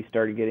standpoint, we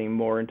started getting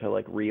more into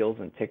like Reels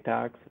and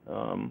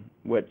TikToks,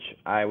 which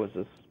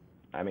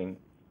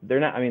they're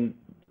not,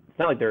 it's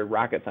not like they're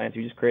rocket science.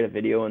 You just create a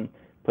video and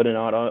put an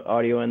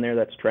audio in there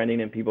that's trending,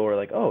 and people are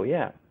like, oh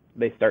yeah,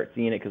 they start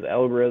seeing it because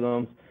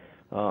algorithms.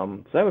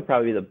 So that would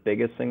probably be the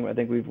biggest thing I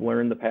think we've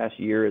learned the past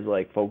year, is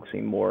like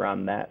focusing more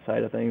on that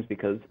side of things,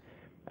 because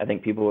I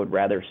think people would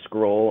rather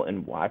scroll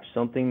and watch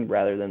something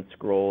rather than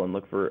scroll and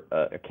look for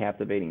a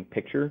captivating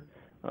picture.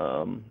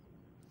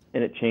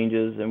 And it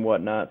changes and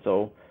whatnot.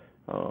 So,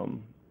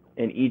 and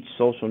each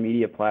social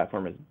media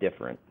platform is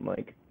different.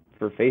 Like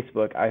for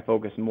Facebook, I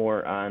focus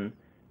more on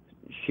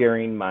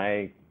sharing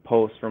my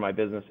posts for my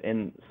business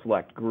in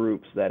select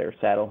groups that are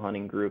saddle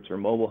hunting groups or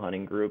mobile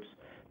hunting groups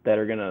that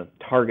are going to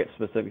target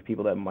specific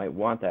people that might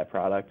want that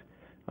product.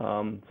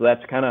 So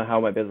that's kind of how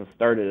my business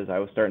started, is I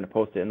was starting to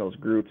post it in those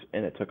groups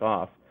and it took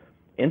off.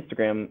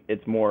 Instagram,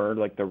 it's more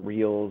like the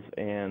reels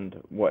and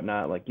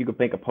whatnot. Like you could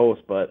make a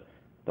post, but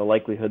the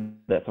likelihood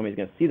that somebody's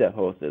going to see that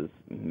post is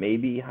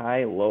maybe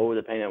high, low,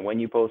 depending on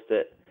when you post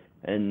it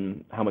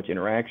and how much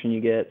interaction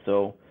you get.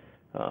 So,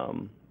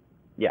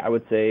 I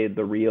would say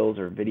the reels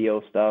or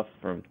video stuff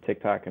from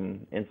TikTok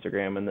and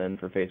Instagram, and then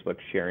for Facebook,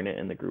 sharing it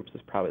in the groups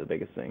is probably the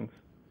biggest things.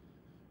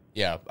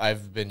 Yeah,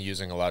 I've been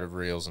using a lot of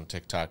Reels and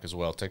TikTok as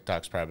well.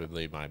 TikTok's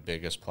probably my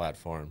biggest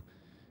platform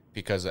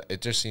because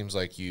it just seems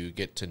like you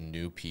get to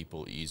new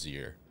people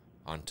easier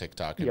on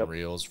TikTok and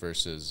Reels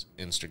versus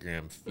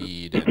Instagram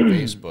feed and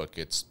Facebook.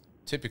 It's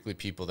typically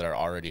people that are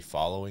already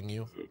following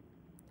you,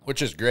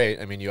 which is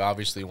great. I mean, you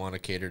obviously want to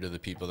cater to the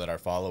people that are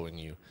following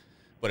you,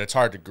 but it's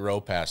hard to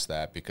grow past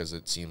that because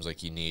it seems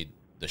like you need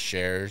the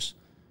shares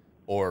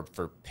or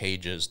for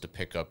pages to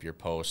pick up your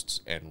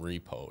posts and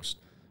repost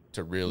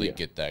to really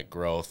get that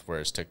growth,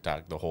 whereas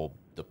TikTok,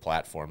 the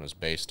platform is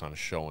based on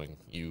showing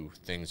you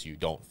things you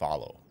don't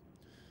follow.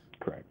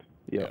 Correct.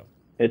 Yeah.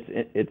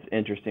 It's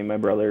interesting. My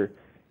brother,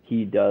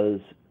 he does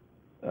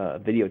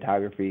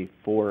videography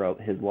for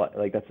his,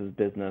 like that's his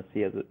business.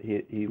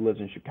 He lives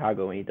in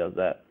Chicago and he does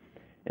that.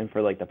 And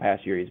for like the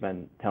past year, he's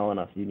been telling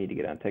us, you need to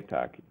get on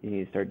TikTok. You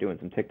need to start doing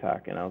some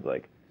TikTok. And I was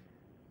like,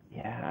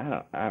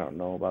 yeah, I don't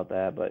know about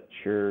that, but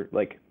sure.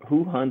 Like,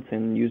 who hunts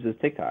and uses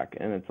TikTok?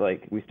 And it's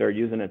like, we started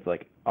using it. It's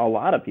like a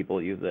lot of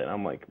people use it. And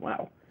I'm like,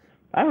 wow,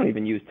 I don't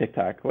even use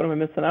TikTok. What am I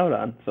missing out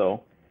on?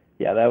 So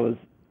yeah, that was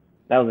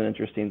an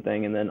interesting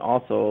thing. And then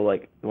also,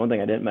 like, the one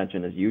thing I didn't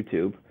mention is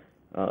YouTube.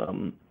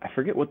 I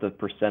forget what the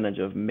percentage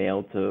of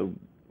male to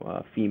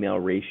female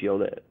ratio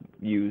that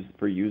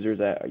users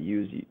that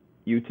use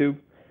YouTube,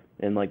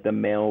 and like the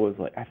male was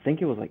like, I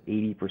think it was like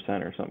 80%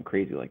 or something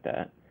crazy like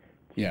that.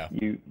 Yeah.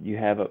 You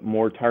have a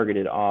more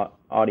targeted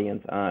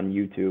audience on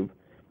YouTube,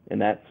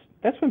 and that's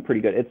been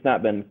pretty good. It's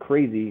not been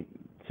crazy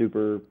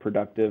super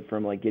productive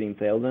from like getting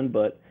sales in,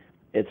 but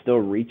it still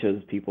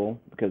reaches people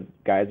because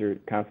guys are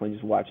constantly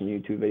just watching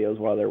YouTube videos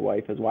while their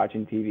wife is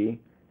watching TV.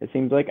 It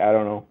seems like, I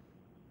don't know.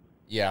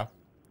 Yeah.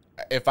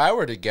 if I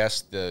were to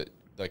guess the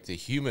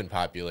human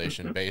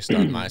population based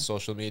on my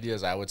social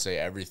medias, I would say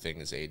everything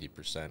is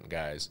 80%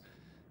 guys.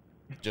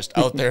 Just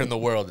out there in the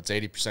world, it's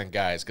 80%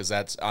 guys, because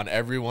that's on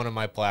every one of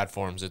my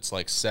platforms. It's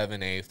like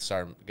 7/8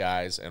 are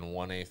guys and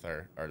 1/8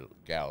 are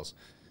gals.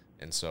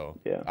 And so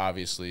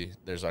obviously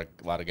there's like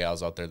a lot of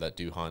gals out there that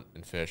do hunt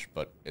and fish,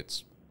 but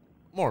it's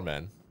more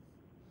men.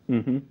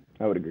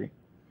 I would agree.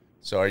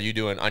 So are you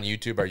doing on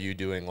YouTube, are you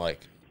doing like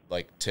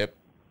tip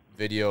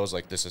videos,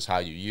 like this is how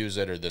you use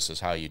it or this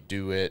is how you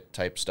do it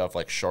type stuff,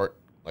 like short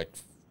like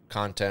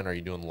content? Are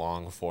you doing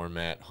long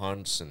format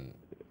hunts? And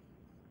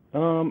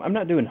I'm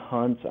not doing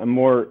hunts.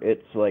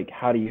 It's like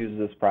how to use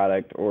this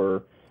product,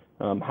 or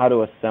how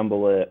to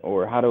assemble it,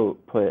 or how to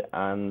put it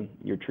on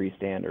your tree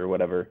stand or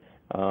whatever.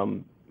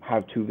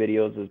 How-to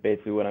videos is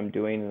basically what I'm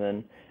doing. And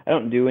then I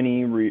don't do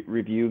any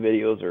review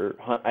videos or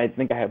hunt. I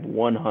think I have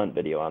one hunt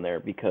video on there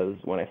because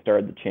when I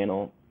started the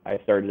channel, I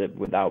started it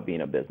without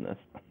being a business.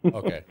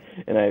 Okay.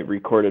 And I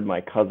recorded my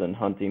cousin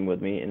hunting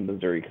with me in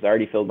Missouri because I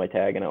already filled my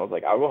tag, and I was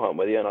like, I'll go hunt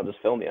with you and I'll just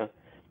film you.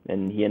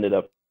 And he ended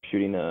up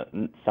shooting a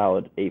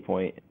solid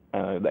 8-point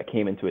that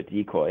came into a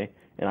decoy,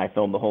 and I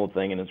filmed the whole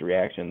thing and his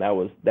reaction. That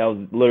was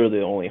literally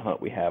the only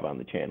hunt we have on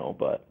the channel,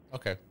 but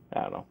okay.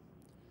 I don't know.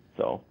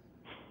 So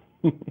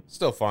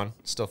Still fun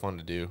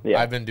to do.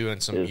 Yeah, I've been doing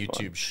some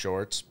YouTube fun.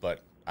 Shorts,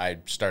 but I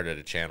started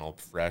a channel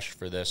fresh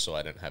for this, so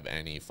I didn't have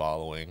any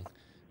following.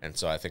 And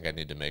so I think I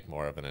need to make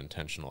more of an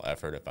intentional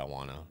effort if I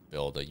want to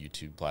build a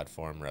YouTube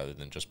platform rather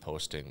than just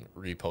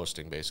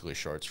reposting basically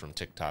shorts from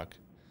TikTok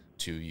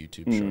to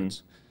YouTube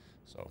Shorts.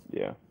 So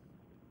yeah,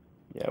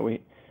 we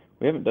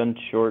haven't done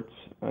shorts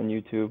on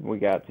YouTube. We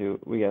got to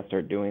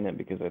start doing it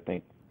because I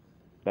think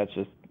that's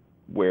just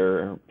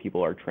where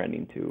people are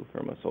trending to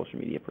from a social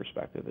media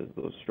perspective, is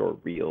those short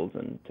reels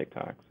and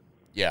TikToks.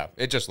 Yeah,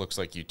 it just looks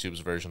like YouTube's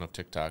version of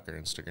TikTok or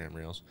Instagram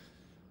Reels.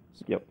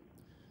 So, yep.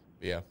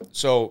 Yeah.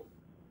 So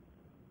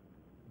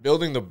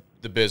building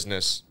the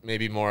business,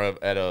 maybe more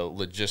at a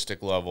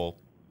logistic level,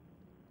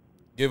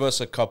 give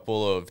us a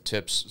couple of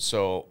tips.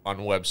 So on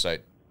website,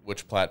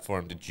 which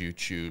platform did you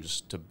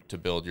choose to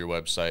build your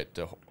website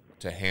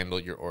to handle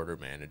your order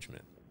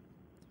management?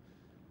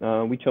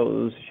 We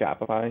chose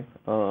Shopify.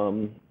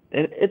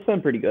 It's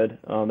been pretty good.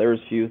 There was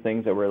a few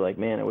things that were like,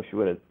 man, I wish we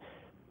would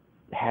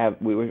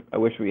I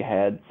wish we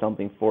had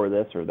something for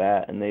this or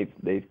that, and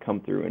they've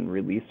come through and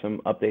released some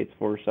updates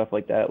for stuff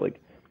like that. Like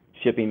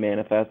shipping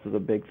manifest is a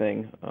big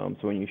thing.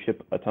 So when you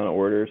ship a ton of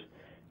orders,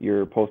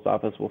 your post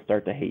office will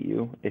start to hate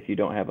you if you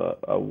don't have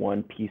a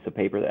one piece of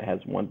paper that has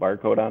one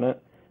barcode on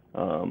it.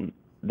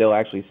 They'll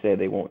actually say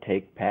they won't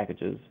take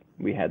packages.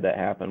 We had that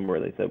happen where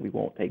they said we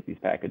won't take these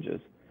packages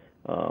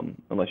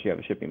unless you have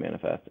a shipping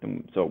manifest.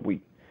 And so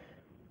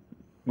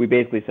we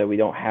basically said we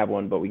don't have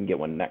one, but we can get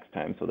one next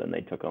time. So then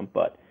they took them.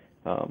 But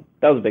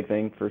that was a big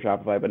thing for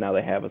Shopify, but now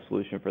they have a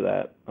solution for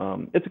that.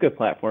 It's a good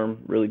platform,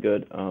 really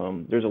good.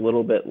 There's a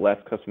little bit less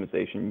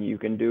customization you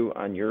can do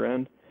on your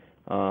end.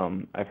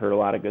 I've heard a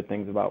lot of good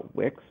things about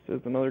Wix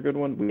is another good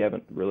one. We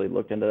haven't really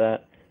looked into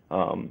that.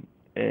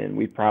 And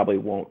we probably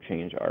won't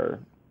change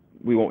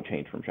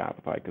from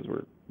Shopify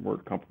because we're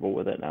comfortable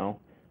with it now.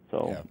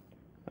 So,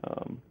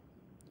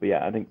 but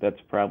yeah, I think that's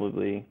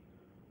probably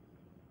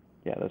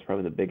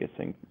the biggest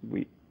thing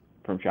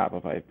from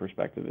Shopify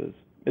perspective is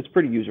it's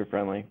pretty user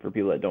friendly for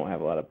people that don't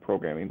have a lot of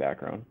programming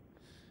background.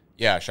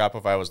 Yeah,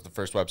 Shopify was the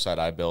first website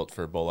I built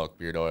for Bullock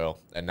Beard Oil,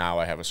 and now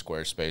I have a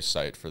Squarespace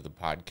site for the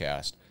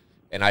podcast.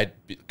 And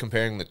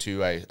comparing the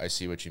two, I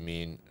see what you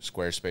mean.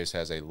 Squarespace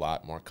has a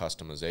lot more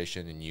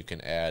customization, and you can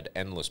add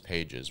endless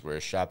pages,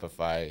 whereas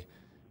Shopify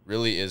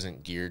really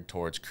isn't geared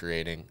towards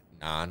creating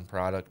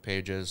non-product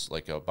pages,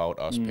 like About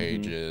Us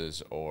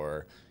pages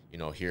or,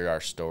 here our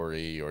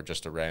story or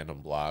just a random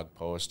blog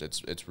post.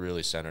 It's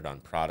really centered on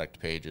product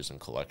pages and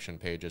collection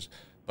pages.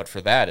 But for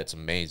that, it's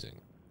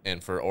amazing.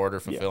 And for order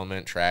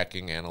fulfillment,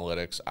 tracking,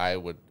 analytics,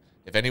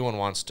 if anyone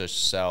wants to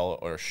sell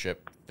or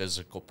ship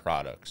physical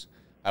products,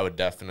 I would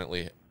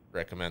definitely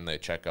recommend they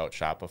check out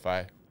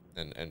Shopify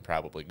and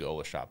probably go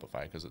with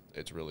Shopify because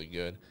it's really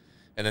good.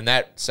 And then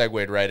that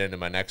segued right into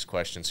my next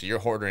question. So you're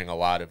having a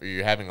lot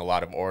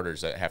of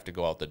orders that have to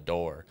go out the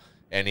door.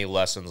 Any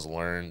lessons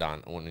learned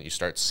on when you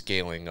start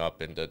scaling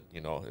up into,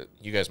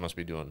 you guys must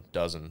be doing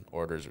a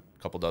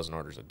couple dozen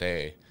orders a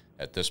day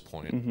at this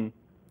point. Mm-hmm.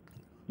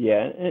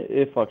 Yeah,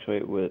 it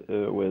fluctuates with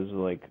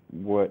like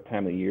what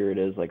time of year it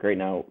is. Like right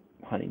now,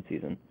 hunting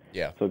season.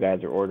 Yeah. So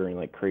guys are ordering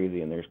like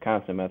crazy, and there's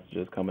constant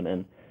messages coming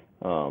in.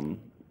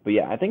 But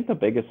yeah, I think the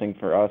biggest thing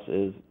for us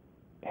is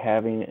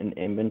having an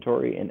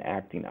inventory and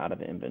acting out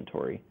of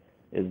inventory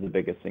is the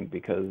biggest thing,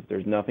 because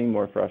there's nothing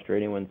more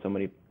frustrating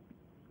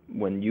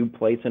when you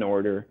place an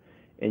order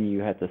and you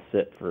have to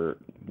sit for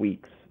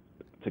weeks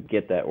to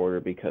get that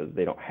order because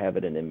they don't have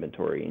it in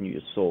inventory, and you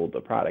just sold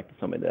a product to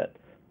somebody that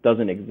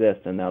doesn't exist,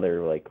 and now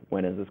they're like,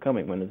 when is this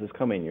coming? When is this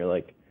coming? You're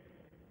like,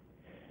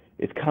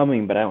 it's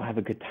coming, but I don't have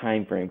a good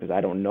time frame because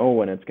I don't know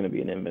when it's going to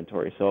be in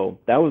inventory. So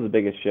that was the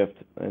biggest shift,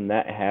 and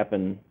that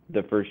happened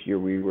the first year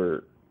we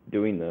were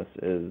doing this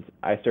is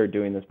I started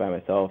doing this by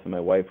myself, and my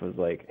wife was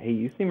like, "Hey,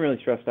 you seem really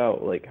stressed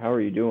out. Like, how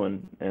are you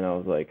doing?" And I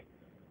was like,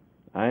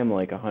 "I am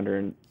like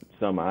 100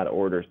 some odd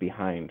orders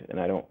behind, and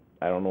I don't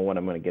know when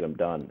I'm gonna get them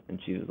done." And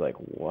she was like,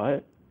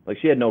 "What?" Like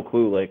she had no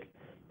clue like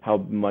how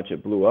much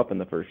it blew up in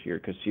the first year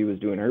because she was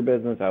doing her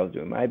business, I was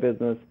doing my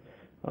business,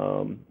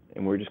 and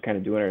we're just kind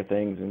of doing our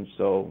things. And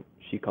so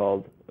she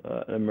called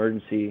an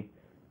emergency,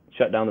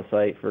 shut down the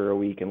site for a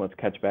week, and let's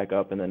catch back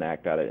up and then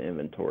act out of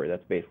inventory.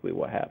 That's basically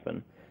what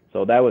happened.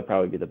 So that would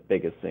probably be the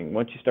biggest thing.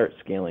 Once you start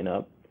scaling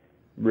up,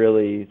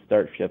 really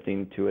start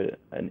shifting to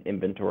an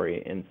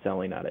inventory and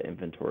selling out of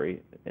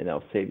inventory, and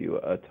that'll save you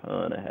a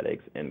ton of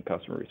headaches and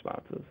customer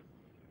responses.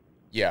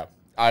 Yeah,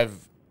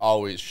 I've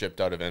always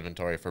shipped out of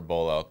inventory for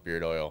bull elk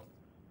beard oil.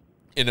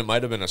 And it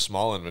might have been a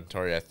small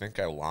inventory. I think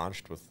I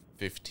launched with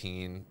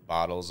 15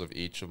 bottles of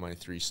each of my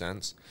 3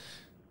 cents.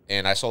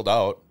 And I sold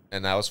out,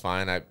 and that was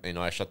fine.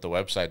 I shut the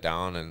website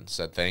down and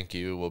said, thank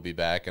you, we'll be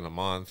back in a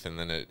month. And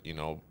then it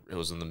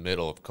was in the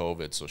middle of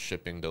COVID, so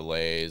shipping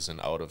delays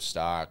and out of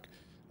stock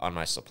on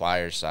my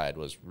supplier side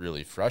was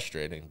really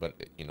frustrating. But,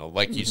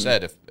 like you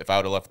said, if I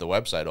would have left the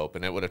website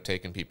open, it would have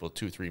taken people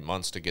 2-3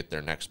 months to get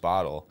their next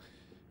bottle.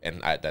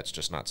 And that's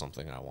just not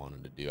something I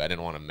wanted to do. I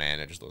didn't want to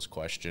manage those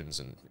questions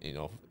and,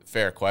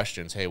 fair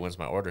questions. Hey, when's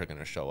my order going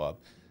to show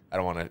up? I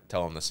don't want to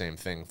tell him the same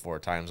thing 4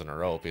 times in a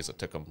row because it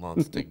took a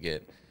month to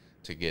get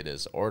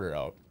his order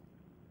out.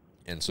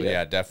 And so,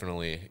 yeah,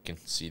 definitely can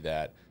see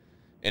that.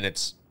 And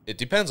it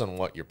depends on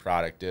what your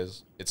product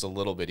is. It's a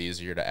little bit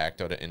easier to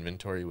act out of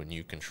inventory when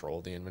you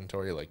control the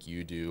inventory like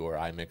you do, or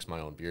I mix my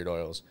own beard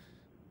oils.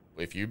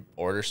 If you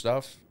order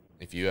stuff,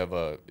 if you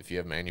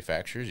have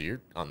manufacturers,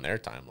 you're on their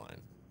timeline.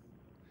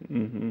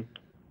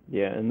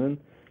 Yeah, and then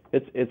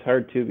it's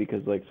hard too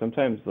because like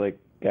sometimes like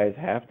guys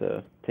have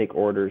to take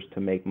orders to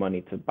make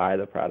money to buy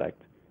the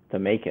product to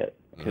make it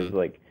because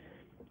like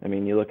I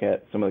mean you look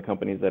at some of the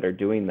companies that are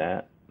doing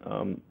that,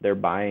 they're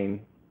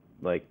buying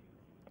like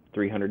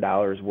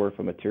 $300 worth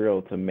of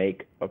material to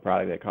make a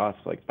product that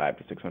costs like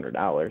 $500 to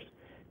 $600.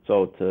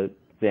 So to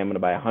say I'm going to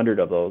buy 100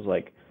 of those,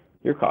 like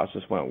your cost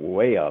just went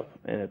way up,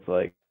 and it's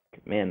like,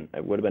 man,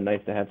 it would have been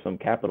nice to have some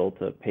capital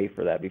to pay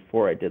for that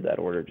before I did that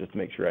order, just to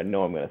make sure I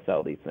know I'm going to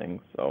sell these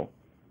things. So,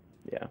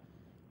 yeah.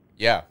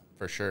 Yeah,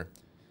 for sure.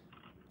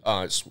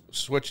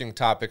 Switching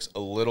topics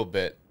a little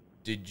bit,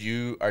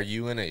 are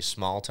you in a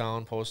small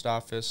town post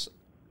office?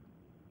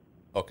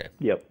 Okay.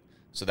 Yep.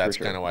 So that's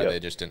kind of why they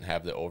just didn't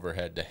have the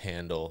overhead to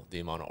handle the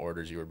amount of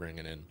orders you were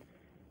bringing in.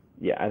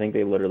 Yeah, I think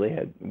they literally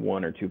had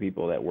 1 or 2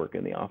 people that work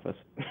in the office.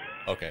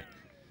 Okay.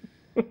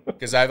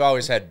 Because I've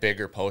always had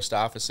bigger post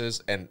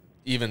offices, and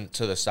even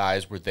to the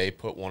size where they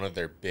put one of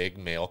their big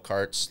mail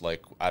carts,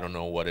 like, I don't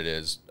know what it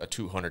is, a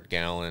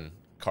 200-gallon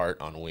cart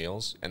on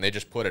wheels, and they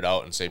just put it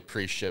out and say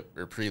pre-ship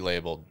or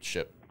pre-labeled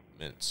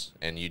shipments.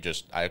 And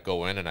I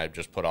go in and I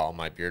just put all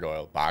my beard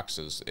oil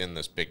boxes in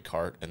this big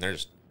cart, and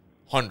there's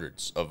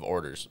hundreds of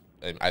orders.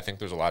 And I think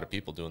there's a lot of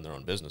people doing their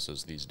own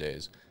businesses these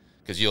days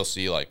because you'll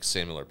see like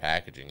similar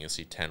packaging. You'll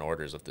see 10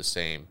 orders of the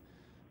same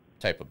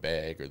type of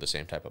bag or the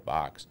same type of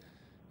box.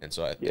 And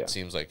so it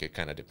seems like it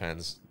kind of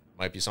depends.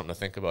 Might be something to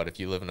think about if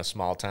you live in a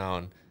small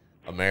town,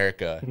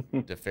 America,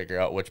 to figure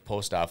out which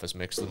post office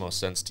makes the most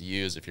sense to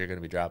use if you're going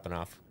to be dropping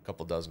off a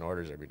couple dozen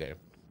orders every day.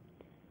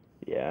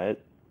 Yeah,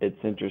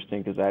 it's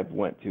interesting because I've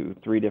went to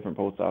 3 different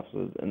post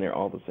offices and they're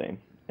all the same,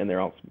 and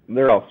they're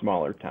all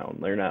smaller town.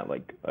 They're not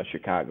like a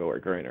Chicago or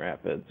Grand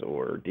Rapids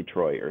or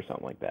Detroit or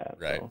something like that.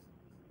 Right. So,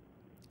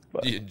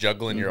 but, you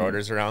juggling your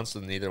orders around so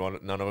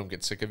none of them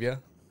get sick of you?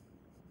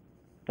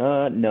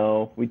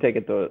 No, we take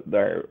it to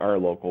our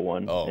local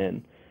one, Oh.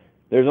 and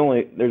there's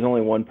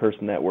only one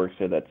person that works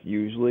there that's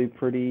usually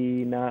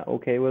pretty not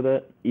okay with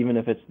it. Even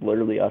if it's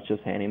literally us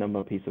just handing them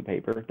a piece of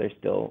paper, they're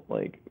still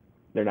like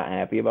they're not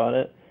happy about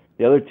it.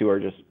 The other 2 are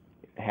just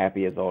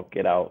happy as all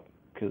get out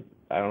because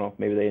I don't know,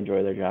 maybe they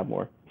enjoy their job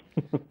more.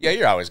 Yeah,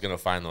 you're always going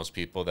to find those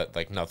people that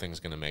like nothing's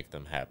going to make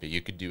them happy.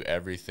 You could do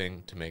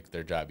everything to make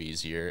their job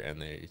easier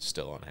and they're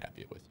still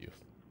unhappy with you.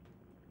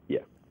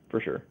 Yeah,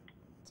 for sure.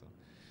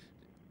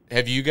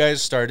 Have you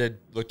guys started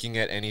looking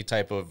at any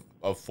type of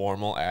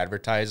formal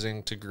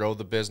advertising to grow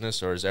the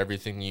business, or is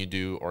everything you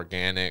do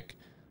organic,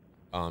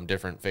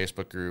 different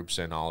Facebook groups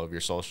and all of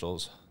your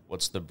socials?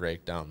 What's the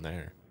breakdown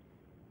there?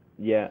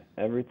 Yeah,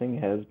 everything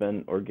has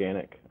been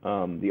organic.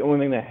 The only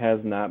thing that has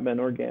not been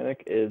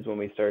organic is when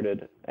we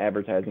started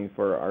advertising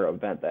for our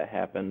event that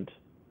happened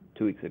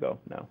 2 weeks ago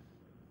now.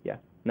 Yeah,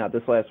 not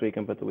this last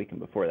weekend, but the weekend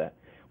before that.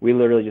 We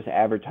literally just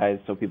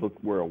advertised so people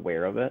were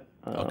aware of it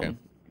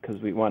because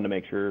we wanted to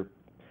make sure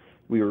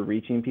we were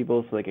reaching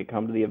people so they could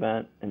come to the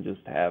event and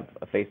just have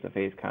a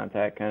face-to-face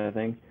contact kind of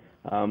thing.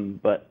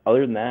 But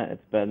other than that,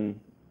 it's been,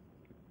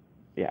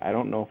 I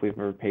don't know if we've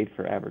ever paid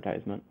for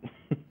advertisement.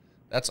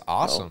 That's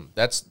awesome. So,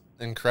 that's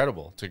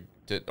incredible. To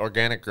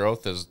organic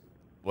growth is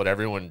what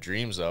everyone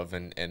dreams of,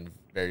 and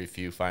very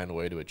few find a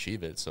way to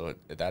achieve it. So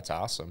that's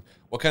awesome.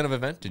 What kind of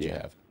event did you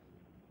have?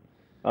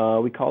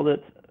 We called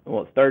it,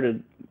 we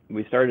started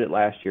it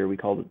last year. We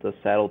called it the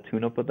Saddle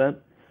Tune-Up event.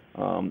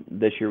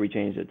 This year we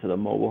changed it to the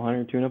mobile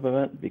hunter tune-up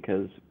event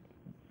because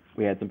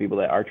we had some people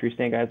that archery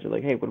stand guys are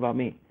like, hey, what about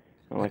me?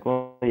 I'm like,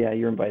 well, yeah,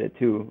 you're invited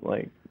too.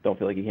 Like, don't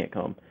feel like you can't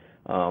come.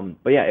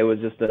 But yeah, it was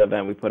just an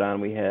event we put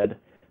on.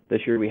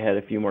 This year we had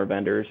a few more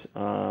vendors.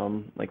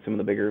 Like some of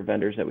the bigger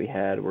vendors that we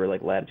had were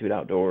like Latitude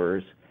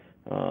Outdoors.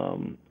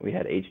 We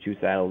had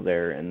H2 Saddles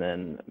there, and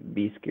then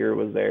Beast Gear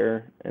was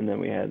there, and then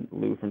we had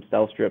Lou from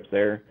Stealth Strips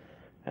there,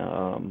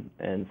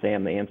 and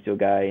Sam, the Amsteel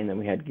guy, and then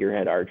we had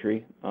Gearhead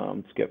Archery.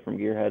 Skip from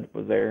Gearhead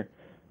was there,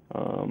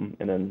 and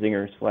then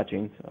Zinger's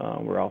Fletchings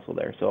were also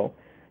there. So,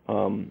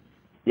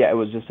 yeah, it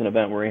was just an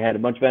event where we had a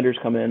bunch of vendors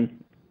come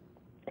in,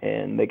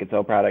 and they could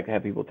sell product,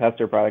 have people test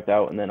their product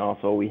out, and then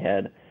also we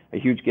had a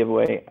huge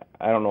giveaway.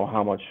 I don't know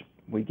how much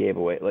we gave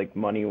away, like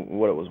money,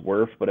 what it was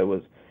worth, but it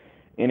was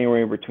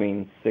anywhere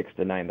between $6,000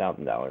 to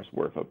 $9,000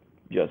 worth of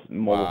just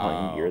mobile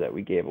hunting gear that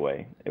we gave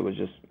away. It was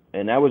just,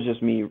 and that was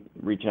just me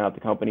reaching out to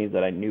companies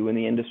that I knew in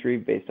the industry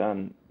based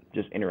on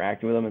just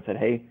interacting with them and said,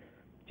 hey, do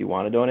you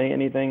want to donate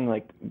anything?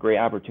 Like, great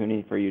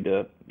opportunity for you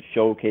to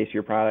showcase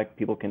your product.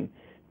 People can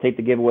take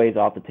the giveaways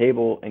off the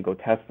table and go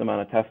test them on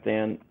a test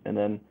stand and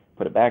then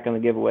put it back on the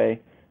giveaway.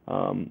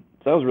 So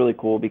that was really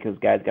cool because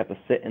guys got to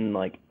sit in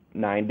like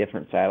 9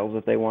 different saddles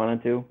if they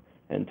wanted to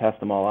and test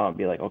them all out and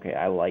be like, okay,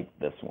 I like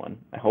this one.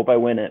 I hope I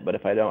win it, but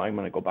if I don't, I'm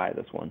going to go buy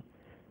this one.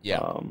 Yeah.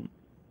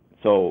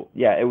 So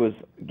yeah, it was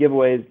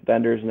giveaways,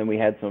 vendors, and then we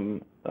had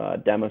some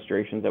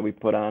demonstrations that we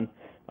put on.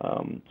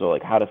 So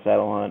like how to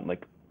saddle hunt,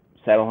 like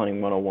saddle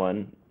hunting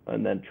 101,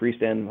 and then tree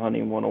stand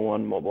hunting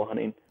 101, mobile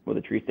hunting with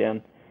a tree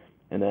stand.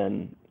 And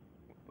then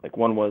like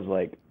one was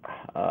like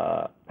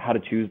how to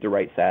choose the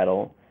right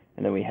saddle.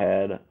 And then we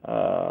had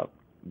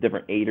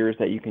different aiders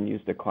that you can use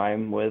to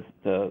climb with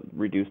to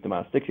reduce the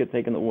amount of sticks you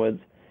take in the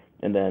woods.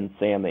 And then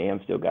Sam, the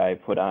Amsteel guy,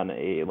 put on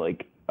a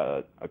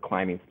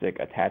climbing stick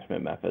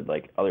attachment method,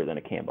 like other than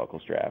a cam buckle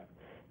strap.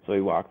 So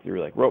he walked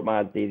through like rope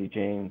mods, daisy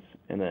chains,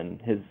 and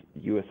then his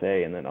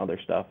USA, and then other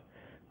stuff.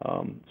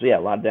 So yeah,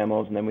 a lot of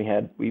demos, and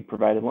then we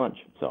provided lunch.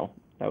 So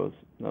that was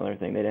another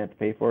thing. They didn't have to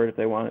pay for it if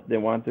they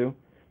want to,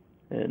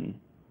 and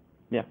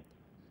yeah,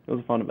 it was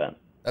a fun event.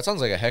 That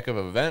sounds like a heck of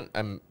an event.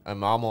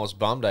 I'm almost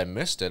bummed I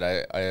missed it.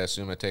 I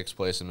assume it takes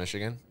place in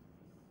Michigan.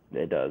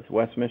 It does.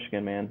 West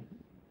Michigan, man.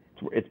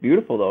 It's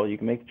beautiful though. You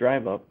can make the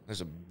drive up.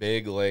 There's a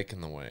big lake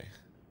in the way.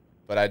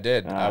 But I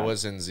did. I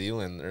was in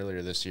Zeeland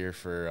earlier this year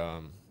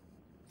for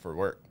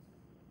work.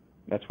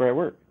 That's where I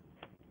work.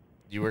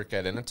 You work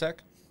at Initech?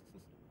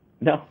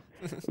 No.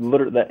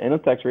 Literally, that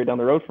Initech's right down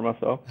the road from us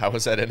though. How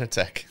was that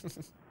Initech?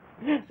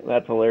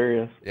 That's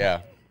hilarious.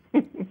 Yeah.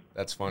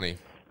 That's funny.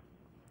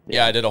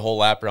 Yeah, I did a whole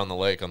lap around the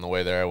lake. On the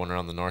way there, I went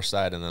around the north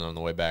side, and then on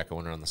the way back, I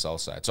went around the south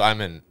side. So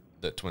I'm in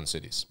the Twin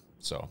Cities.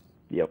 So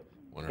yep,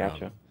 went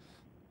gotcha. around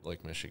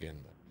Lake Michigan.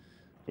 But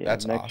yeah,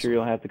 that's next awesome. year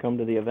you'll have to come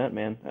to the event,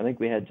 man. I think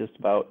we had just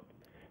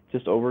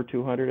over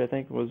 200. I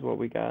think was what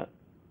we got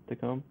to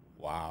come.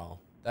 Wow,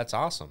 that's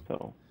awesome.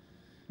 So,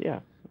 yeah,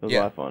 it was a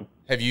lot of fun.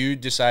 Have you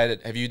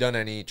done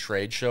any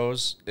trade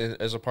shows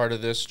as a part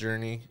of this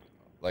journey,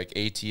 like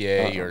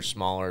ATA or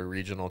smaller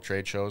regional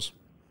trade shows?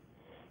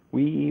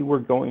 We were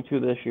going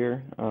to this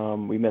year.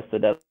 We missed the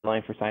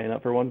deadline for signing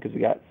up for one because we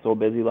got so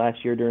busy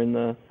last year during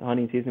the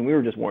hunting season. We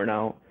were just worn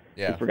out.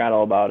 Yeah. We forgot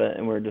all about it,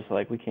 and we were just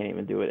like, we can't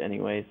even do it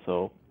anyway.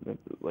 So,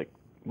 like,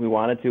 we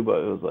wanted to, but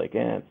it was like,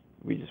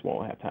 we just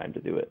won't have time to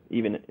do it,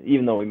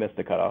 even though we missed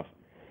the cutoff.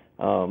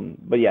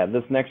 But yeah,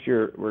 this next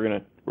year we're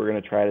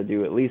gonna try to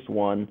do at least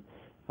one.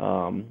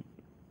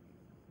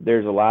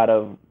 There's a lot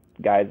of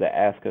guys that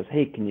ask us,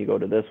 hey, can you go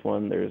to this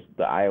one? There's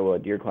the Iowa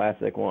Deer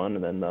Classic one,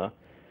 and then the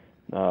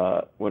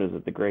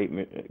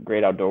the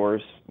Great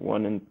Outdoors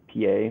one in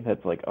PA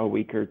that's like a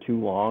week or two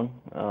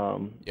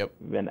long. Yep.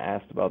 We've been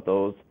asked about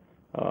those,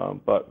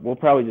 but we'll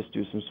probably just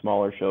do some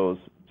smaller shows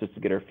just to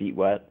get our feet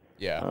wet.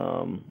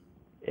 Yeah.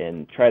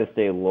 And try to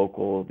stay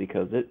local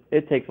because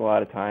it takes a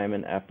lot of time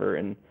and effort,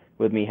 and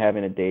with me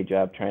having a day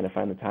job, trying to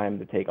find the time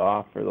to take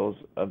off for those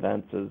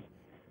events is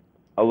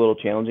a little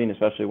challenging,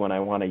 especially when I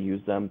want to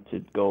use them to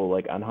go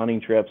like on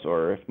hunting trips,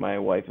 or if my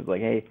wife is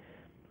like, hey,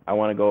 I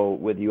want to go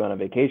with you on a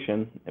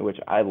vacation, which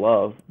I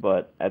love,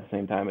 but at the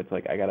same time, it's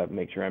like I got to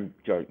make sure I'm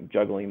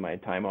juggling my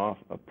time off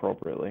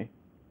appropriately.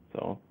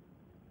 So,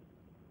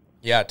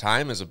 yeah,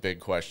 time is a big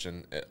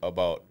question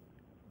about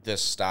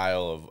this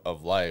style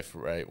of life,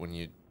 right? When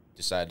you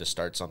decide to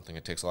start something,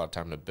 it takes a lot of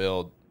time to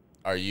build.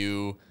 Are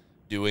you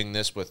doing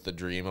this with the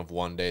dream of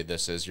one day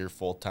this is your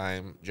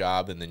full-time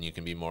job and then you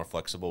can be more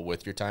flexible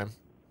with your time?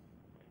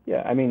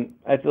 Yeah, I mean,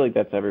 I feel like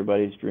that's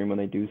everybody's dream when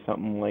they do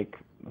something like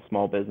a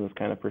small business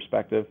kind of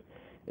perspective,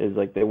 is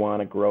like they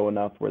want to grow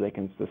enough where they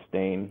can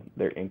sustain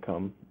their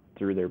income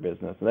through their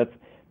business. And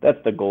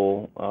that's the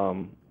goal.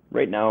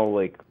 Right now,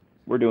 like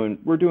we're doing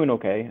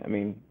okay. I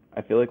mean,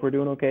 I feel like we're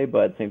doing okay,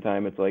 but at the same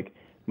time, it's like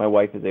my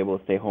wife is able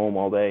to stay home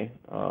all day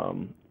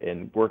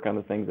and work on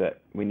the things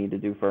that we need to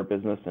do for our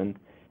business, and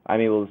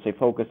I'm able to stay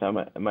focused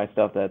on my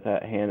stuff that's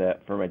at hand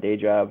for my day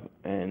job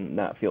and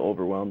not feel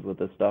overwhelmed with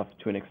this stuff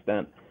to an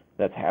extent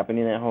that's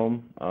happening at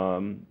home.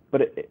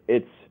 But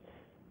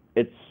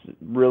it's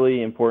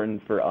really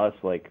important for us,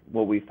 like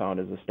what we found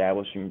is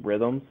establishing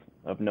rhythms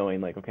of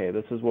knowing like, okay,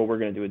 this is what we're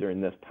going to do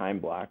during this time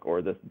block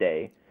or this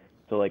day.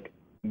 So like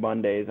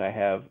Mondays I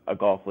have a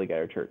golf league at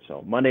our church.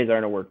 So Mondays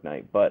aren't a work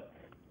night, but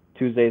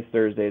Tuesdays,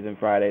 Thursdays, and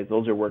Fridays,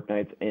 those are work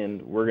nights,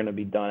 and we're going to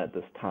be done at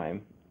this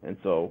time. And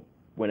so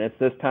when it's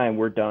this time,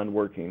 we're done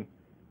working,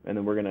 and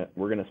then we're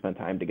gonna spend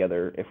time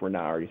together if we're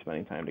not already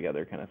spending time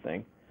together, kind of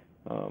thing.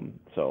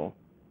 So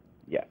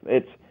yeah,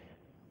 it's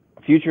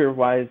future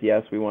wise,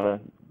 yes, we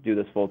want to do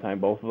this full time,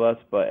 both of us,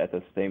 but at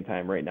the same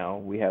time, right now,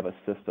 we have a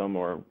system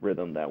or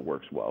rhythm that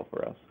works well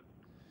for us.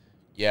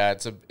 Yeah,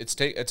 it's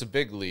a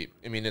big leap.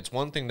 I mean, it's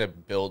one thing to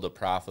build a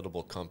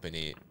profitable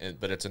company,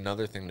 but it's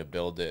another thing to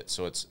build it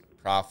so it's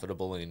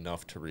profitable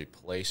enough to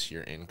replace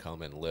your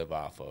income and live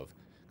off of.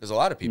 Because a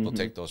lot of people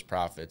take those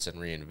profits and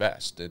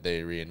reinvest.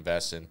 They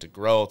reinvest into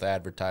growth,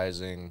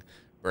 advertising,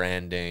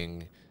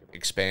 branding,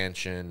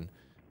 expansion,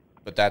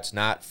 but that's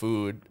not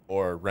food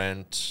or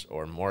rent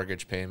or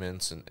mortgage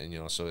payments, and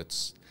so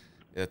it's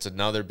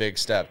another big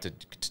step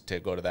to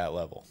go to that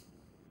level.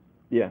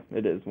 Yeah,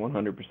 it is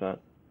 100%.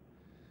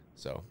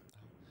 So,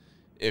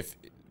 if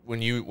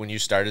when you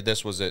started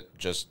this, was it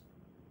just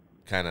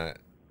kind of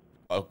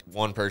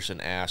one person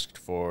asked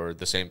for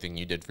the same thing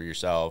you did for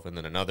yourself, and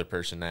then another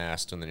person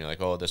asked, and then you're like,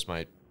 oh, this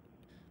might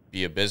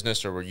be a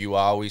business, or were you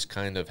always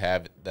kind of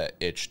have that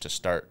itch to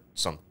start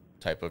some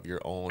type of your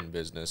own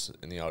business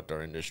in the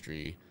outdoor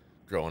industry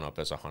growing up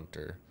as a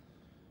hunter?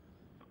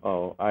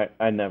 Oh,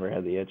 I never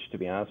had the itch, to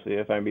be honest with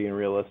you, if I'm being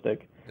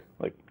realistic.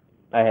 Like,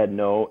 I had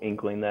no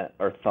inkling that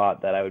or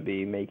thought that I would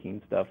be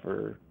making stuff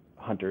for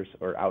hunters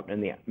or out in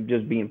the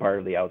just being part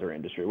of the outdoor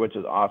industry, which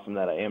is awesome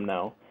that I am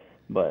now.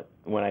 But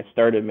when I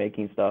started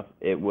making stuff,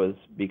 it was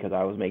because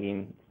I was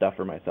making stuff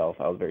for myself.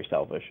 I was very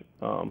selfish.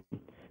 But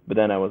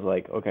then I was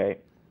like, okay,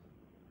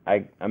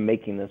 I'm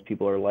making this.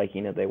 People are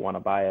liking it. They want to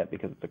buy it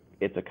because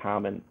it's a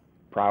common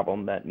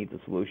problem that needs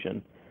a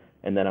solution.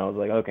 And then I was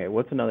like, okay,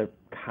 what's another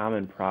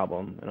common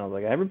problem? And I was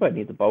like, everybody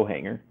needs a bow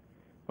hanger.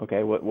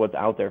 Okay, what's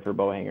out there for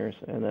bow hangers?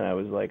 And then I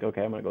was like,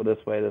 okay, I'm gonna go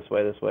this way, this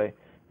way, this way,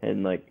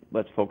 and like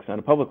let's focus on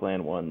a public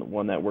land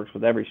one that works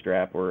with every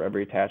strap or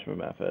every attachment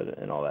method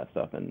and all that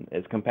stuff, and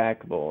is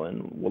compactable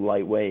and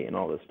lightweight and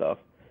all this stuff.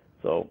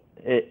 So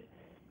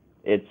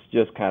it's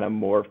just kind of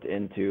morphed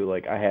into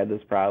like I had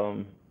this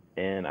problem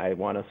and I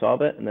want to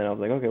solve it, and then I was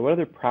like, okay, what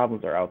other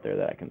problems are out there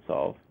that I can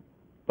solve?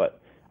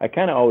 But I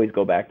kind of always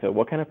go back to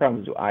what kind of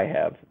problems do I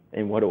have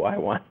and what do I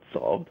want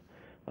solved,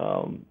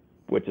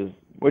 which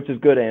is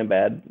good and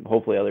bad.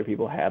 Hopefully, other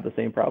people have the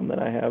same problem that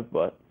I have,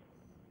 but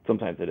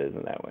sometimes it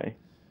isn't that way.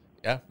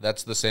 Yeah,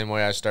 that's the same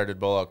way I started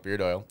Bullock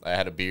Beard Oil. I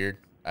had a beard.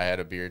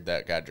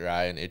 That got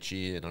dry and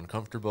itchy and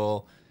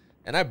uncomfortable,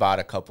 and I bought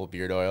a couple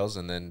beard oils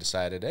and then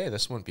decided, hey,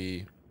 this wouldn't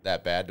be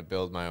that bad to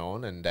build my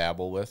own and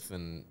dabble with,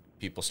 and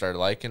people started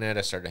liking it.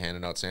 I started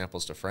handing out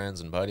samples to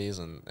friends and buddies,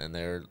 and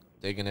they're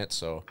digging it,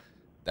 so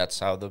that's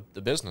how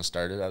the business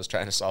started. I was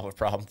trying to solve a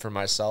problem for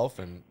myself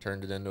and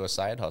turned it into a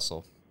side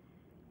hustle.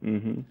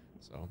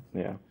 So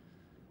yeah,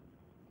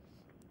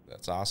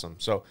 that's awesome.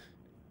 So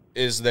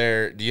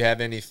do you have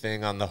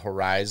anything on the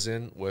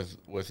horizon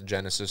with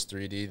Genesis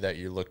 3D that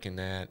you're looking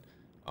at,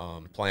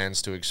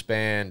 plans to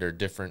expand or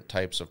different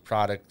types of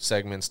product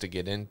segments to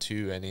get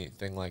into,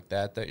 anything like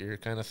that you're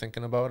kind of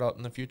thinking about out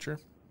in the future?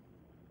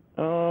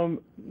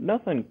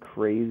 Nothing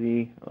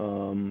crazy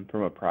from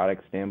a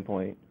product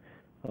standpoint.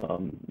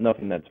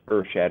 Nothing that's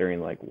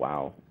earth-shattering like,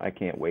 wow, I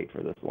can't wait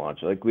for this launch.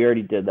 Like, we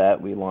already did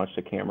that. We launched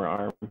a camera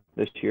arm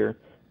this year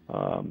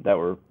that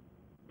we're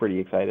pretty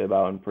excited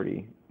about and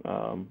pretty, I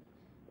don't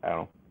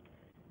know,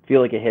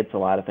 feel like it hits a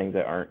lot of things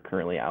that aren't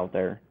currently out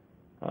there.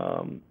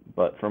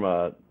 But from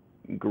a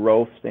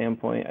growth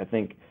standpoint, I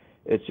think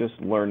it's just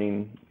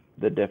learning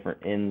the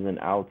different ins and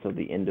outs of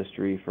the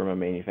industry from a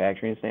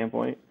manufacturing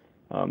standpoint.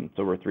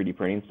 So we're 3D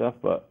printing stuff,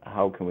 but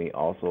how can we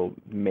also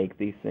make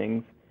these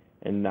things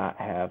and not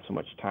have so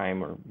much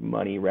time or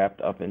money wrapped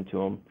up into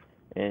them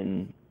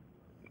and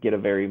get a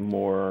very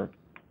more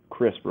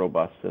crisp,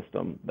 robust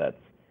system that's,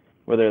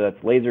 whether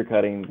that's laser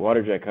cutting,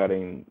 water jet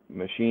cutting,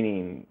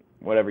 machining,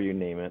 whatever you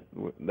name it,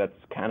 that's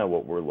kind of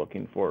what we're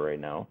looking for right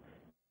now.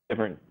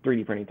 Different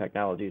 3D printing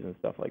technologies and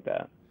stuff like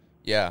that.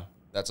 Yeah,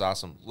 that's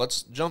awesome.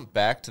 Let's jump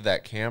back to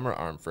that camera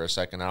arm for a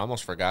second. I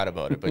almost forgot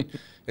about it, but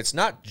it's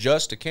not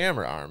just a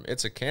camera arm.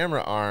 It's a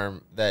camera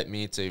arm that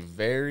meets a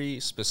very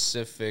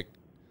specific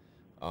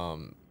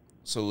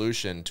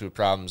solution to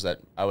problems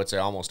that I would say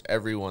almost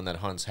everyone that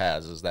hunts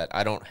has, is that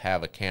I don't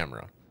have a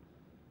camera.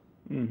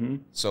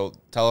 So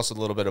tell us a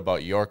little bit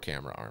about your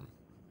camera arm.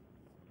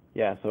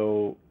 Yeah,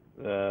 so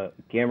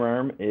camera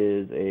arm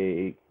is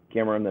a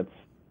camera arm that's,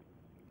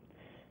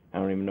 I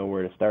don't even know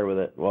where to start with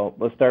it. Well,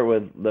 let's start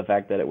with the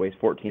fact that it weighs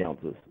 14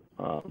 ounces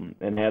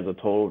and has a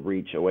total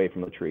reach away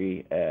from the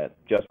tree at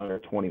just under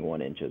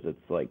 21 inches.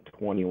 It's like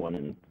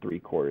 21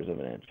 3/4 of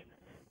an inch.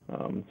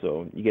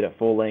 So you get a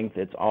full length.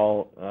 It's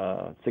all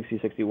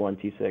 6061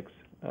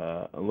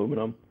 T6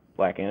 aluminum,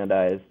 black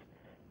anodized.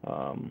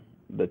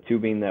 The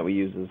tubing that we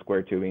use is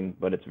square tubing,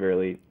 but it's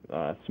very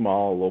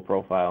small, low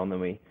profile, and then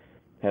we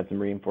had some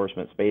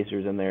reinforcement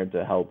spacers in there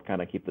to help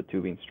kind of keep the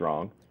tubing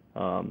strong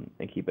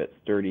and keep it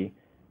sturdy.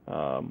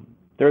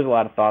 There's a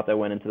lot of thought that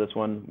went into this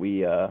one.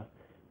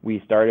 We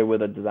started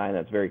with a design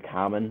that's very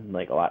common.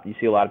 Like you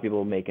see a lot of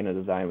people making a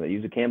design that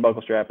use a cam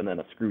buckle strap and then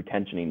a screw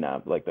tensioning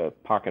knob, like the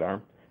pocket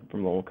arm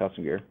from Lowell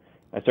Custom Gear.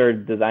 I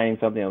started designing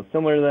something that was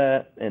similar to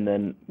that, and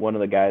then one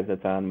of the guys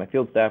that's on my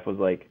field staff was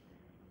like,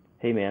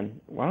 "Hey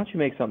man, why don't you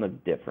make something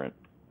different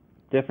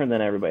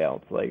than everybody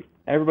else? Like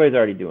everybody's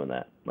already doing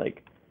that.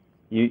 Like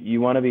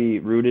you want to be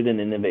rooted in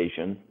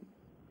innovation.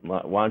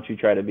 Why don't you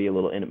try to be a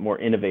little more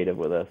innovative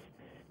with this?"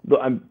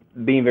 But I'm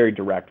being very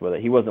direct with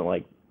it. He wasn't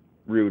like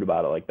rude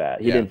about it like that.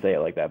 He didn't say it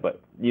like that,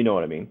 but you know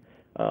what I mean.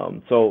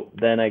 So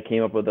then I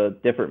came up with a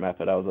different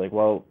method. I was like,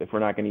 well, if we're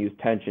not going to use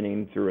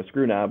tensioning through a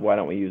screw knob, why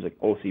don't we use an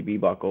OCB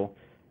buckle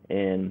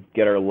and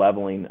get our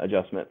leveling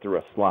adjustment through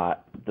a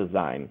slot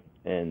design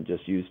and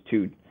just use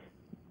two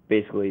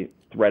basically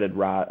threaded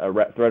rod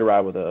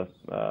with a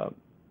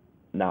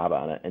knob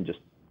on it and just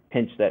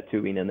pinch that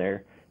tubing in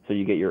there. So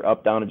you get your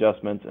up-down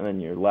adjustments and then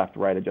your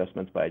left-right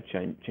adjustments by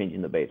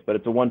changing the base. But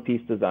it's a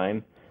one-piece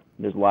design.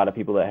 There's a lot of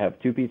people that have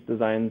two-piece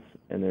designs,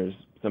 and there's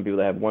some people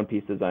that have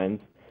one-piece designs.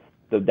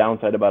 The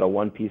downside about a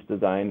one-piece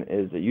design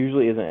is it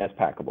usually isn't as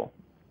packable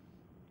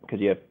because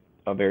you have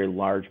a very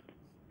large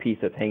piece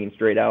that's hanging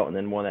straight out and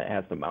then one that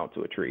has to mount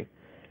to a tree.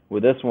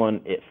 With this one,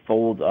 it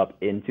folds up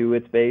into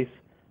its base.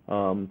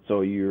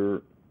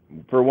 So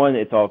for one,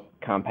 it's all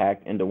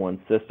compact into one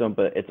system,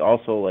 but it's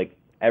also like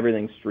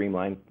everything's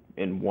streamlined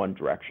in one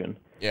direction.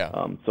 Yeah.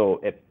 So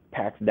it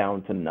packs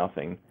down to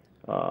nothing.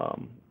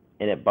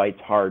 And it bites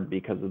hard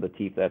because of the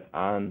teeth that's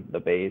on the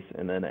base,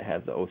 and then it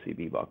has the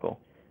OCB buckle.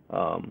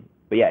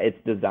 But yeah,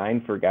 it's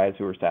designed for guys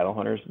who are saddle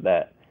hunters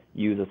that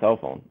use a cell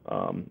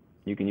phone.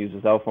 You can use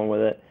a cell phone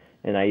with it,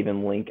 and I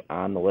even link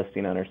on the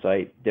listing on our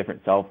site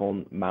different cell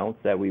phone mounts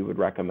that we would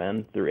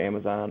recommend through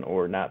Amazon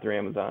or not through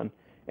Amazon,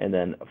 and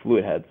then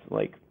fluid heads,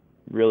 like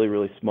really,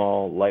 really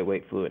small,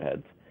 lightweight fluid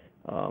heads.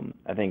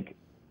 I think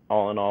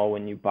all in all,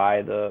 when you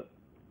buy the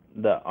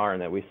arm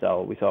that we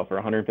sell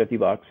for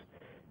 $150,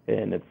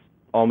 and it's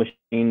all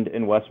machined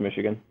in West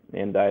Michigan.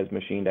 And Andai's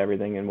machined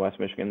everything in West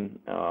Michigan,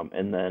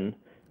 and then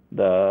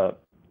the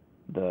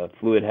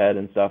fluid head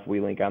and stuff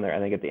we link on there. I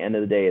think at the end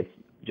of the day, it's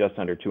just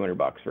under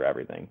 $200 for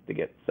everything to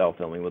get self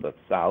filming with a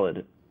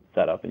solid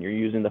setup, and you're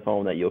using the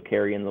phone that you'll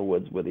carry in the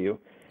woods with you.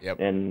 Yep.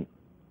 And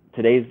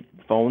today's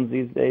phones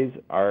these days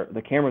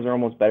the cameras are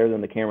almost better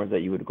than the cameras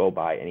that you would go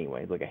buy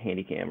anyways, like a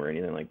handy cam or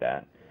anything like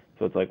that.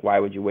 So it's like, why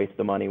would you waste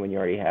the money when you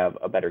already have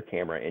a better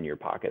camera in your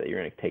pocket that you're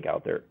going to take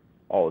out there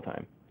all the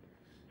time?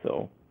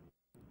 So,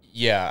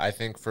 yeah, I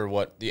think for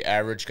what the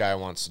average guy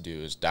wants to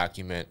do is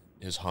document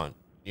his hunt.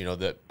 You know,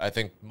 that I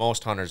think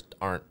most hunters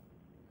aren't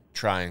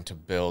trying to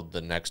build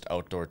the next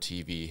outdoor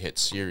TV hit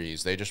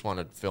series. They just want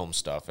to film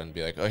stuff and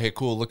be like, oh, hey,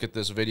 cool, look at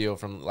this video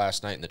from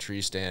last night in the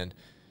tree stand.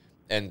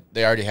 And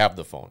they already have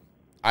the phone.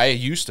 I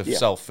used to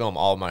self-film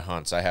all of my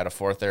hunts. I had a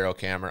 4th Arrow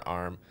camera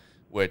arm,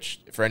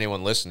 which, for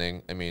anyone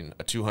listening, I mean,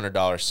 a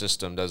 $200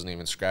 system doesn't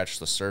even scratch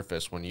the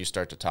surface when you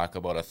start to talk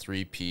about a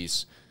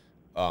 3-piece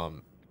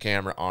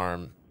camera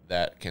arm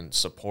that can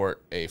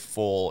support a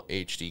full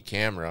HD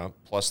camera,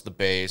 plus the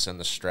base and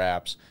the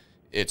straps.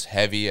 It's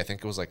heavy. I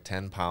think it was like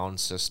 10-pound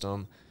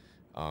system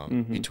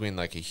between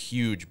like a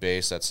huge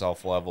base that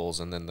self-levels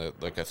and then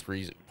like a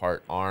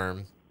 3-part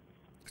arm.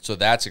 So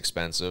that's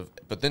expensive.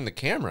 But then the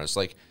cameras,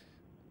 like,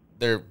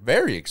 they're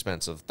very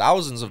expensive,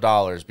 thousands of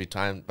dollars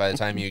by the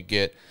time you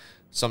get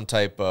some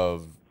type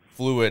of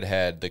fluid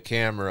head, the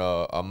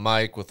camera, a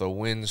mic with a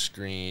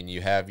windscreen.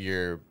 You have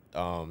your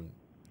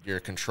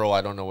control.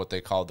 I don't know what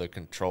they call the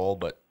control,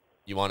 but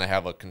you want to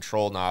have a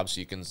control knob so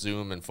you can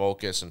zoom and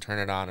focus and turn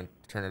it on and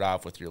turn it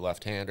off with your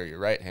left hand or your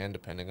right hand,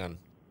 depending on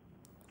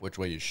which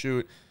way you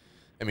shoot.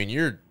 I mean,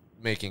 you're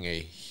making a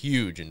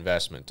huge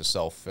investment to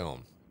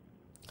self-film.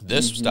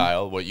 This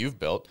style, what you've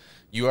built,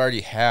 you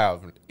already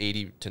have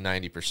 80 to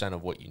 90%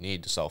 of what you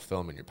need to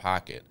self-film in your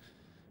pocket.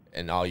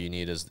 And all you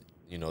need is,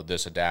 you know,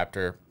 this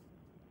adapter,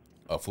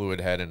 a fluid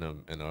head, and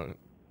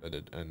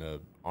a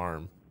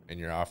arm, and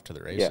you're off to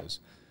the races.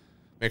 Yeah.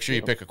 Make sure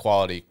you pick a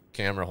quality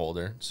camera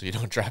holder so you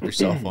don't drop your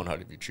cell phone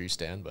out of your tree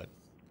stand. But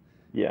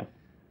yeah,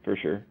 for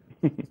sure.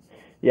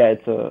 Yeah,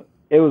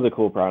 it was a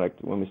cool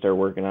product when we started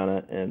working on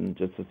it, and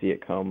just to see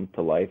it come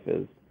to life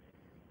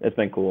it's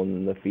been cool,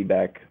 and the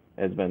feedback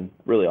has been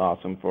really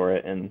awesome for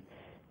it. And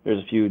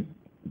there's a few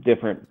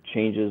different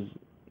changes.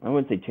 I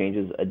wouldn't say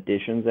changes,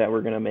 additions that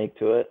we're going to make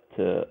to it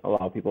to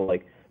allow people,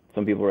 like,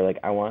 some people were like,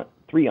 I want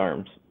 3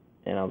 arms.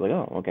 And I was like,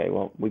 oh, okay,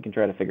 well, we can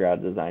try to figure out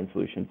a design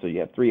solution so you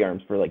have 3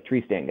 arms for, like,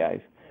 tree stand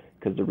guys,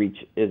 because the reach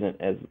isn't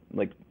as,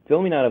 like,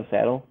 filming out of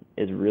saddle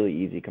is really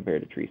easy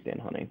compared to tree stand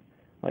hunting.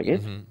 Like,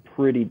 it's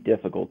pretty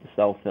difficult to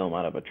self-film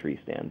out of a tree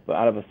stand. But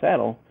out of a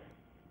saddle,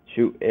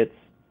 shoot, it's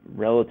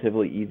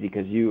relatively easy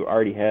because you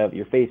already have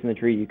your face in the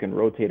tree. You can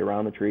rotate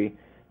around the tree.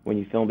 When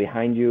you film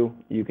behind you,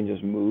 you can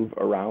just move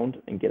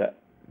around and get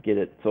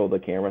it so the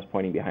camera's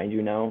pointing behind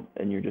you now,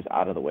 and you're just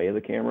out of the way of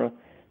the camera.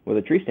 With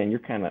a tree stand,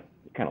 you're kind of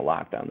kind of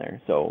locked on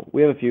there. So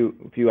we have a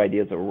few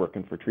ideas that we're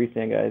working for tree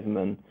stand guys, and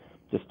then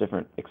just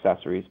different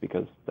accessories,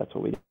 because that's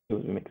what we do,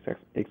 is we make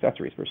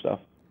accessories for stuff.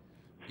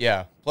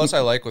 Yeah. Plus, I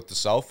like with the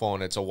cell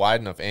phone, it's a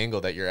wide enough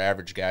angle that your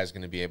average guy is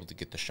going to be able to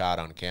get the shot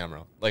on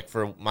camera. Like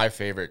for my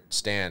favorite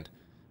stand,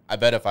 I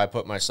bet if I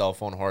put my cell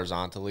phone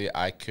horizontally,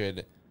 I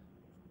could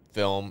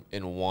film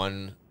in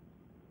one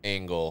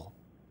angle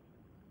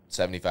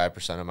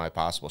 75% of my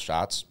possible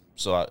shots.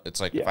 So it's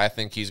like if I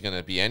think he's going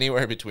to be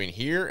anywhere between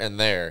here and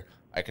there,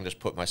 I can just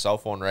put my cell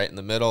phone right in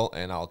the middle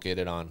and I'll get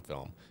it on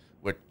film.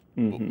 Which,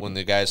 when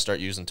the guys start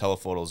using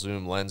telephoto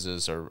zoom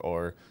lenses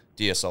or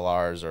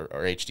DSLRs or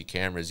HD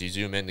cameras, you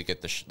zoom in to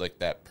get the like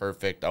that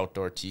perfect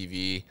outdoor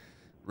TV,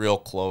 real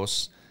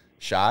close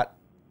shot,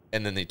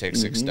 and then they take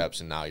 6 steps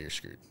and now you're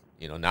screwed.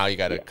 You know, now you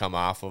got to come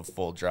off of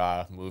full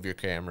draw, move your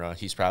camera.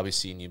 He's probably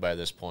seen you by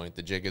this point.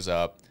 The jig is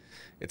up.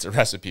 It's a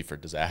recipe for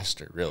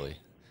disaster, really.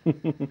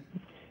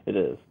 It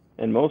is.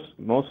 And most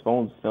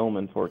phones film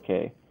in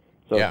 4K.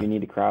 So if you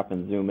need to crop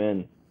and zoom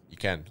in, you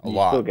can you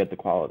still get the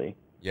quality.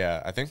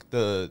 Yeah, I think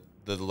the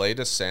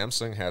latest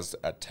Samsung has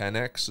a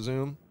 10x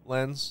zoom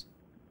lens,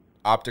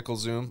 optical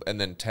zoom,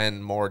 and then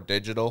 10 more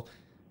digital,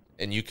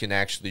 and you can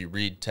actually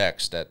read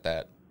text at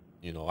that.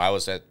 You know, I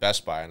was at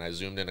Best Buy and I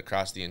zoomed in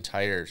across the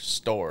entire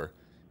store,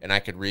 and I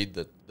could read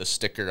the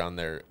sticker on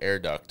their air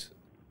duct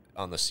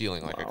on the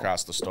ceiling, like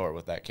across the store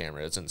with that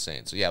camera. It's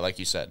insane. So yeah, like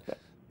you said,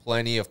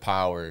 plenty of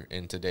power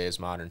in today's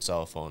modern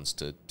cell phones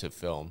to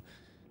film.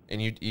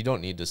 And you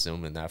don't need to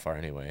zoom in that far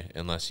anyway,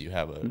 unless you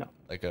have a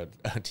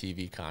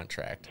TV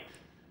contract.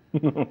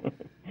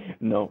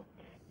 No.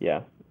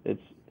 Yeah.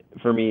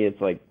 For me,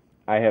 it's like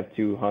I have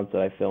 2 hunts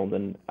that I filmed,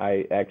 and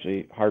I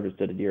actually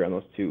harvested a deer on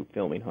those 2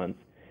 filming hunts.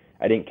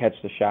 I didn't catch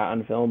the shot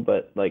on film,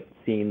 but like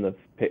seeing the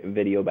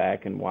video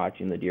back and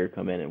watching the deer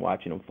come in and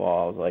watching them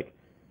fall, I was like,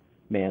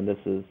 man, this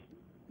is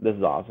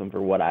awesome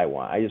for what I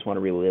want. I just want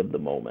to relive the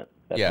moment.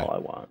 That's all I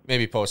want.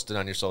 Maybe post it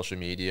on your social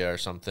media or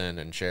something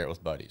and share it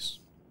with buddies.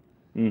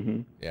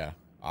 Yeah,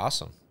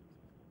 awesome.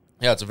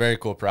 Yeah, it's a very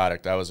cool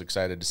product. I was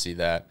excited to see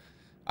that.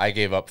 I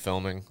gave up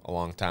filming a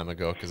long time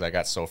ago because I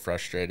got so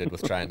frustrated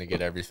with trying to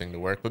get everything to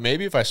work. But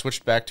maybe if I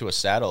switched back to a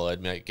saddle, I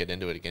might get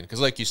into it again.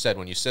 Because like you said,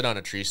 when you sit on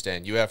a tree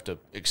stand, you have to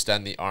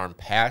extend the arm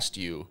past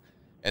you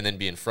and then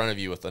be in front of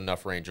you with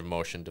enough range of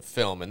motion to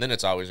film. And then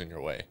it's always in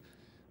your way.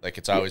 Like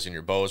it's always in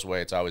your bow's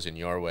way. It's always in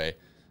your way.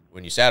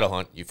 When you saddle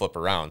hunt, you flip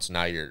around. So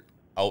now you're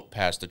out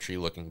past the tree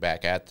looking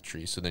back at the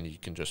tree. So then you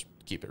can just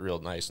keep it real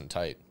nice and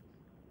tight.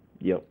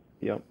 Yep,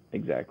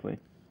 exactly.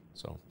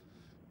 So,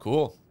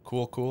 cool.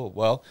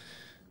 Well,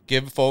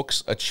 give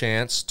folks a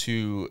chance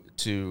to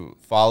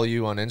follow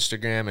you on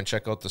Instagram and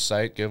check out the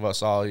site. Give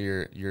us all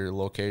your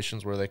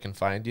locations where they can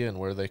find you and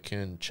where they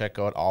can check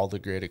out all the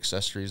great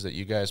accessories that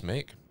you guys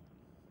make.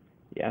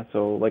 Yeah,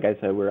 so like I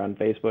said, we're on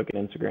Facebook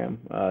and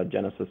Instagram,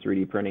 Genesis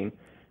 3D Printing.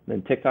 And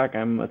then TikTok,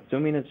 I'm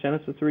assuming it's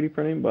Genesis 3D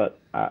Printing, but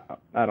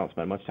I don't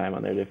spend much time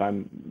on there, if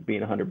I'm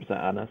being 100%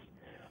 honest.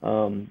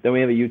 Then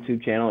we have a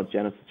YouTube channel. It's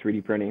Genesis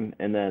 3D Printing,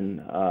 and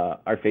then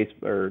our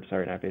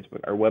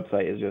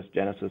website is just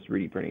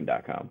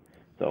genesis3dprinting.com.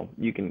 So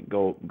you can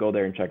go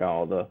there and check out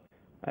all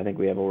I think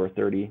we have over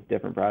 30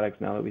 different products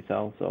now that we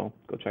sell. So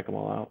go check them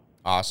all out.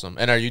 Awesome.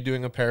 And are you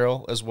doing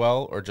apparel as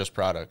well, or just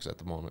products at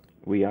the moment?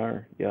 We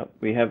are. Yep.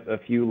 We have a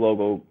few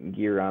logo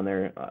gear on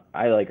there.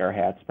 I like our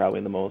hats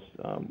probably the most.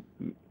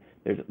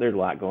 There's a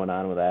lot going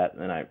on with that,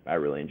 and I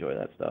really enjoy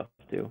that stuff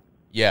too.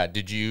 Yeah.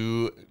 Do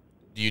you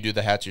do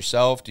the hats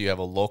yourself? Do you have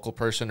a local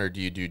person, or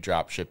do you do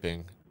drop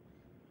shipping?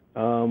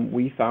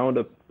 We found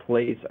a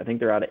place. I think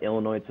they're out of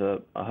Illinois. It's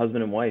a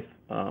husband and wife,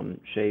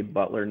 Shea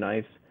Butler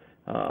Knives.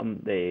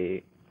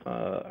 They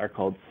are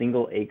called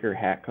Single Acre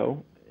Hat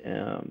Co.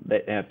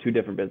 They have 2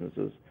 different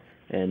businesses,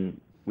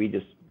 and we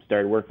just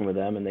started working with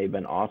them, and they've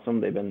been awesome.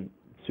 They've been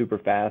super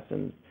fast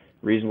and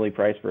reasonably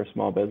priced for a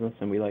small business,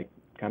 and we like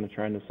kind of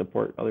trying to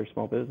support other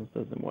small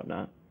businesses and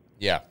whatnot.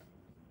 Yeah,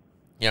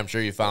 I'm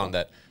sure you found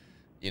that,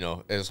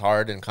 as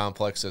hard and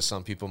complex as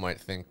some people might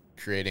think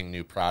creating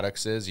new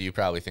products is, you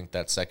probably think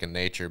that's second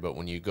nature, but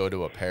when you go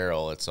to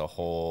apparel, it's a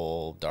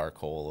whole dark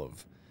hole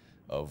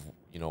of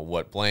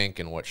what blank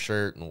and what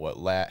shirt and what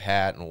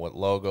hat and what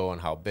logo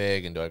and how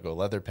big, and do I go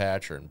leather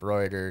patch or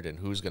embroidered, and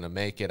who's going to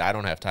make it? I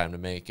don't have time to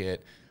make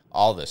it.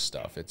 All this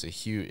stuff. It's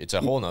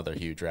a whole nother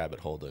huge rabbit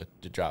hole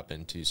to drop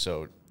into.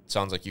 So it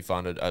sounds like you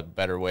found a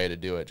better way to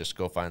do it. Just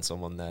go find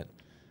someone that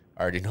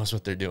already knows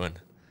what they're doing.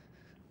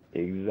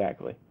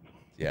 Exactly.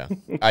 Yeah.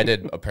 I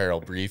did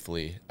apparel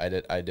briefly. I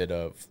did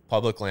a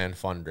public land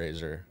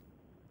fundraiser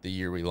the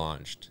year we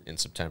launched in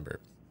September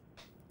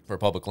for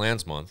Public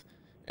Lands Month,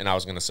 and I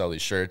was going to sell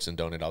these shirts and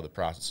donate all the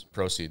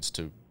proceeds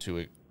to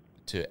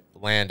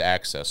land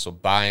access. So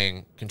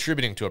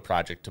contributing to a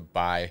project to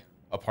buy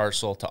a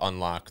parcel to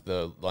unlock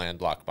the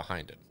land lock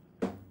behind it.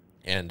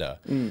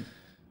 And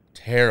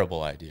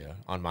terrible idea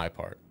on my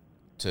part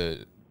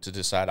to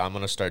decide I'm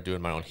going to start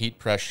doing my own heat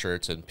press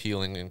shirts and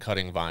peeling and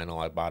cutting vinyl.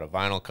 I bought a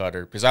vinyl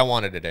cutter because I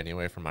wanted it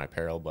anyway for my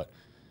apparel, but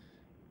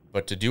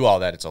But to do all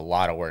that, it's a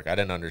lot of work. I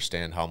didn't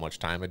understand how much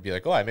time it'd be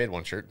like, oh, I made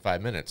one shirt in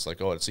 5 minutes. Like,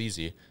 oh, it's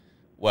easy.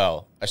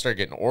 Well, I started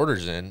getting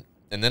orders in,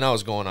 and then I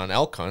was going on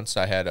elk hunts.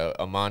 I had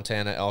a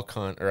Montana elk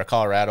hunt or a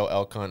Colorado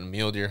elk hunt and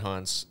mule deer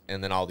hunts,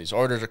 and then all these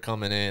orders are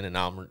coming in, and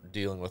now I'm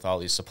dealing with all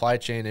these supply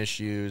chain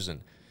issues,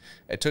 and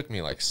it took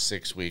me like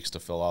 6 weeks to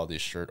fill all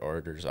these shirt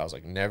orders. I was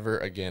like, never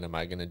again am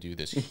I going to do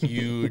this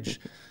huge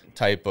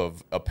type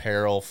of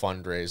apparel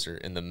fundraiser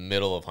in the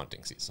middle of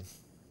hunting season.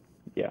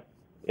 Yeah,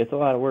 it's a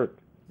lot of work.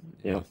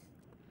 Yeah.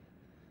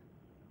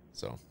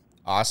 So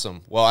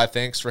awesome. Well,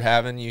 thanks for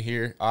having you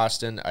here,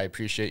 Austin. I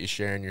appreciate you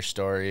sharing your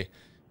story.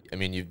 I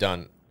mean, you've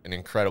done an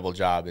incredible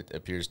job, it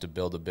appears, to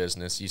build a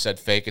business. You said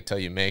fake it till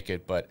you make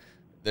it, but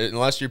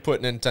unless you're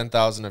putting in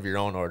 10,000 of your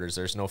own orders,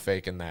 there's no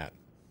faking that.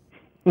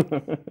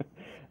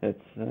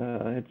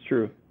 It's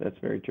true. That's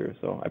very true.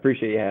 So I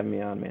appreciate you having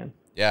me on, man.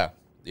 Yeah.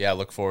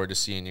 Look forward to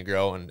seeing you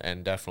grow,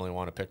 and definitely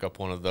want to pick up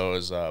one of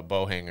those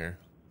bow hanger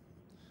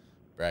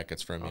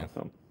brackets from you.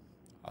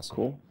 Awesome.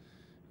 Cool.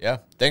 Yeah.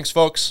 Thanks,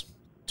 folks.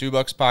 $2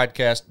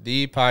 Podcast,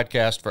 the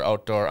podcast for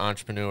outdoor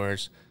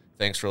entrepreneurs.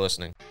 Thanks for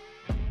listening.